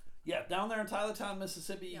 Yeah, down there in Tylertown,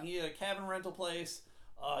 Mississippi, you Yep. can get a cabin rental place.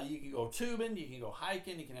 You can go tubing, you can go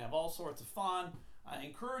hiking, you can have all sorts of fun. I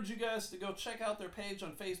encourage you guys to go check out their page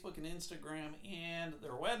on Facebook and Instagram and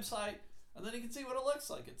their website, and then you can see what it looks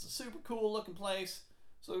like. It's a super cool looking place.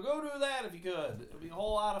 So go do that if you could. It'll be a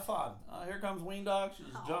whole lot of fun. Here comes Ween Dog. She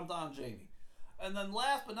just jumped on Jamie. And then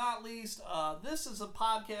last but not least, this is a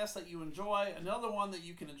podcast that you enjoy. Another one that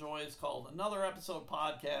you can enjoy is called Another Episode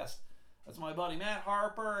Podcast. That's my buddy Matt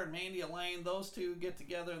Harper and Mandy Elaine. Those two get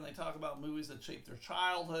together and they talk about movies that shaped their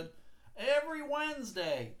childhood. Every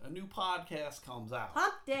Wednesday, a new podcast comes out.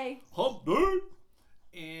 Hump day. Hump Day!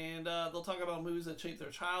 And they'll talk about movies that shaped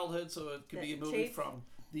their childhood. So it could be a movie from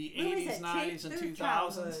the Movies 80s, that 90s, shaped and their 2000s.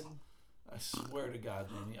 childhood. I swear to God,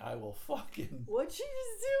 Jamie, I will fucking... What'd she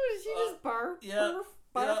just do? Did she just barf? Yeah.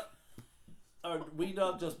 Barf? Yeah. Ween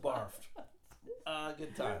Dog just barfed.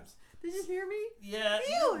 Good times. Did you hear me? Yeah.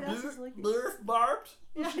 Ew, that's just like- Burf barfed.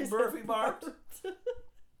 Yeah, She I said burfy barfed. barfed.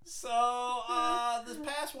 So, this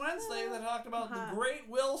past Wednesday, they talked about the great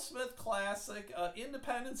Will Smith classic,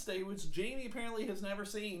 Independence Day, which Jamie apparently has never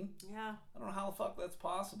seen. Yeah. I don't know how the fuck that's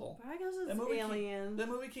possible. I guess That it's movie alien. That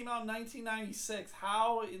movie came out in 1996.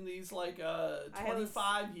 How in these, like, haven't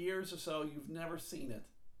 25 years or so, you've never seen it?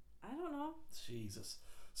 I don't know. Jesus.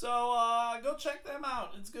 So, go check them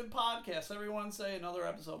out. It's a good podcast. Every Wednesday, Another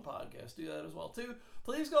Episode Podcast. Do that as well, too.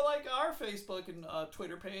 Please go like our Facebook and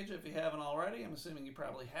Twitter page if you haven't already. I'm assuming you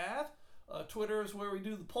probably have. Twitter is where we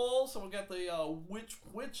do the poll. So we got the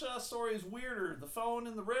which story is weirder, the phone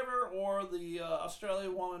in the river or the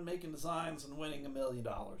Australian woman making designs and winning $1 million?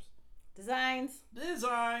 Designs.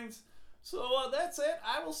 So that's it.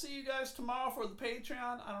 I will see you guys tomorrow for the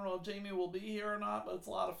Patreon. I don't know if Jamie will be here or not, but it's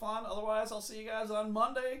a lot of fun. Otherwise, I'll see you guys on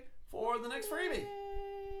Monday for the next freebie.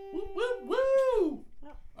 Woo, woo, woo!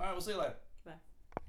 Yep. All right, we'll see you later.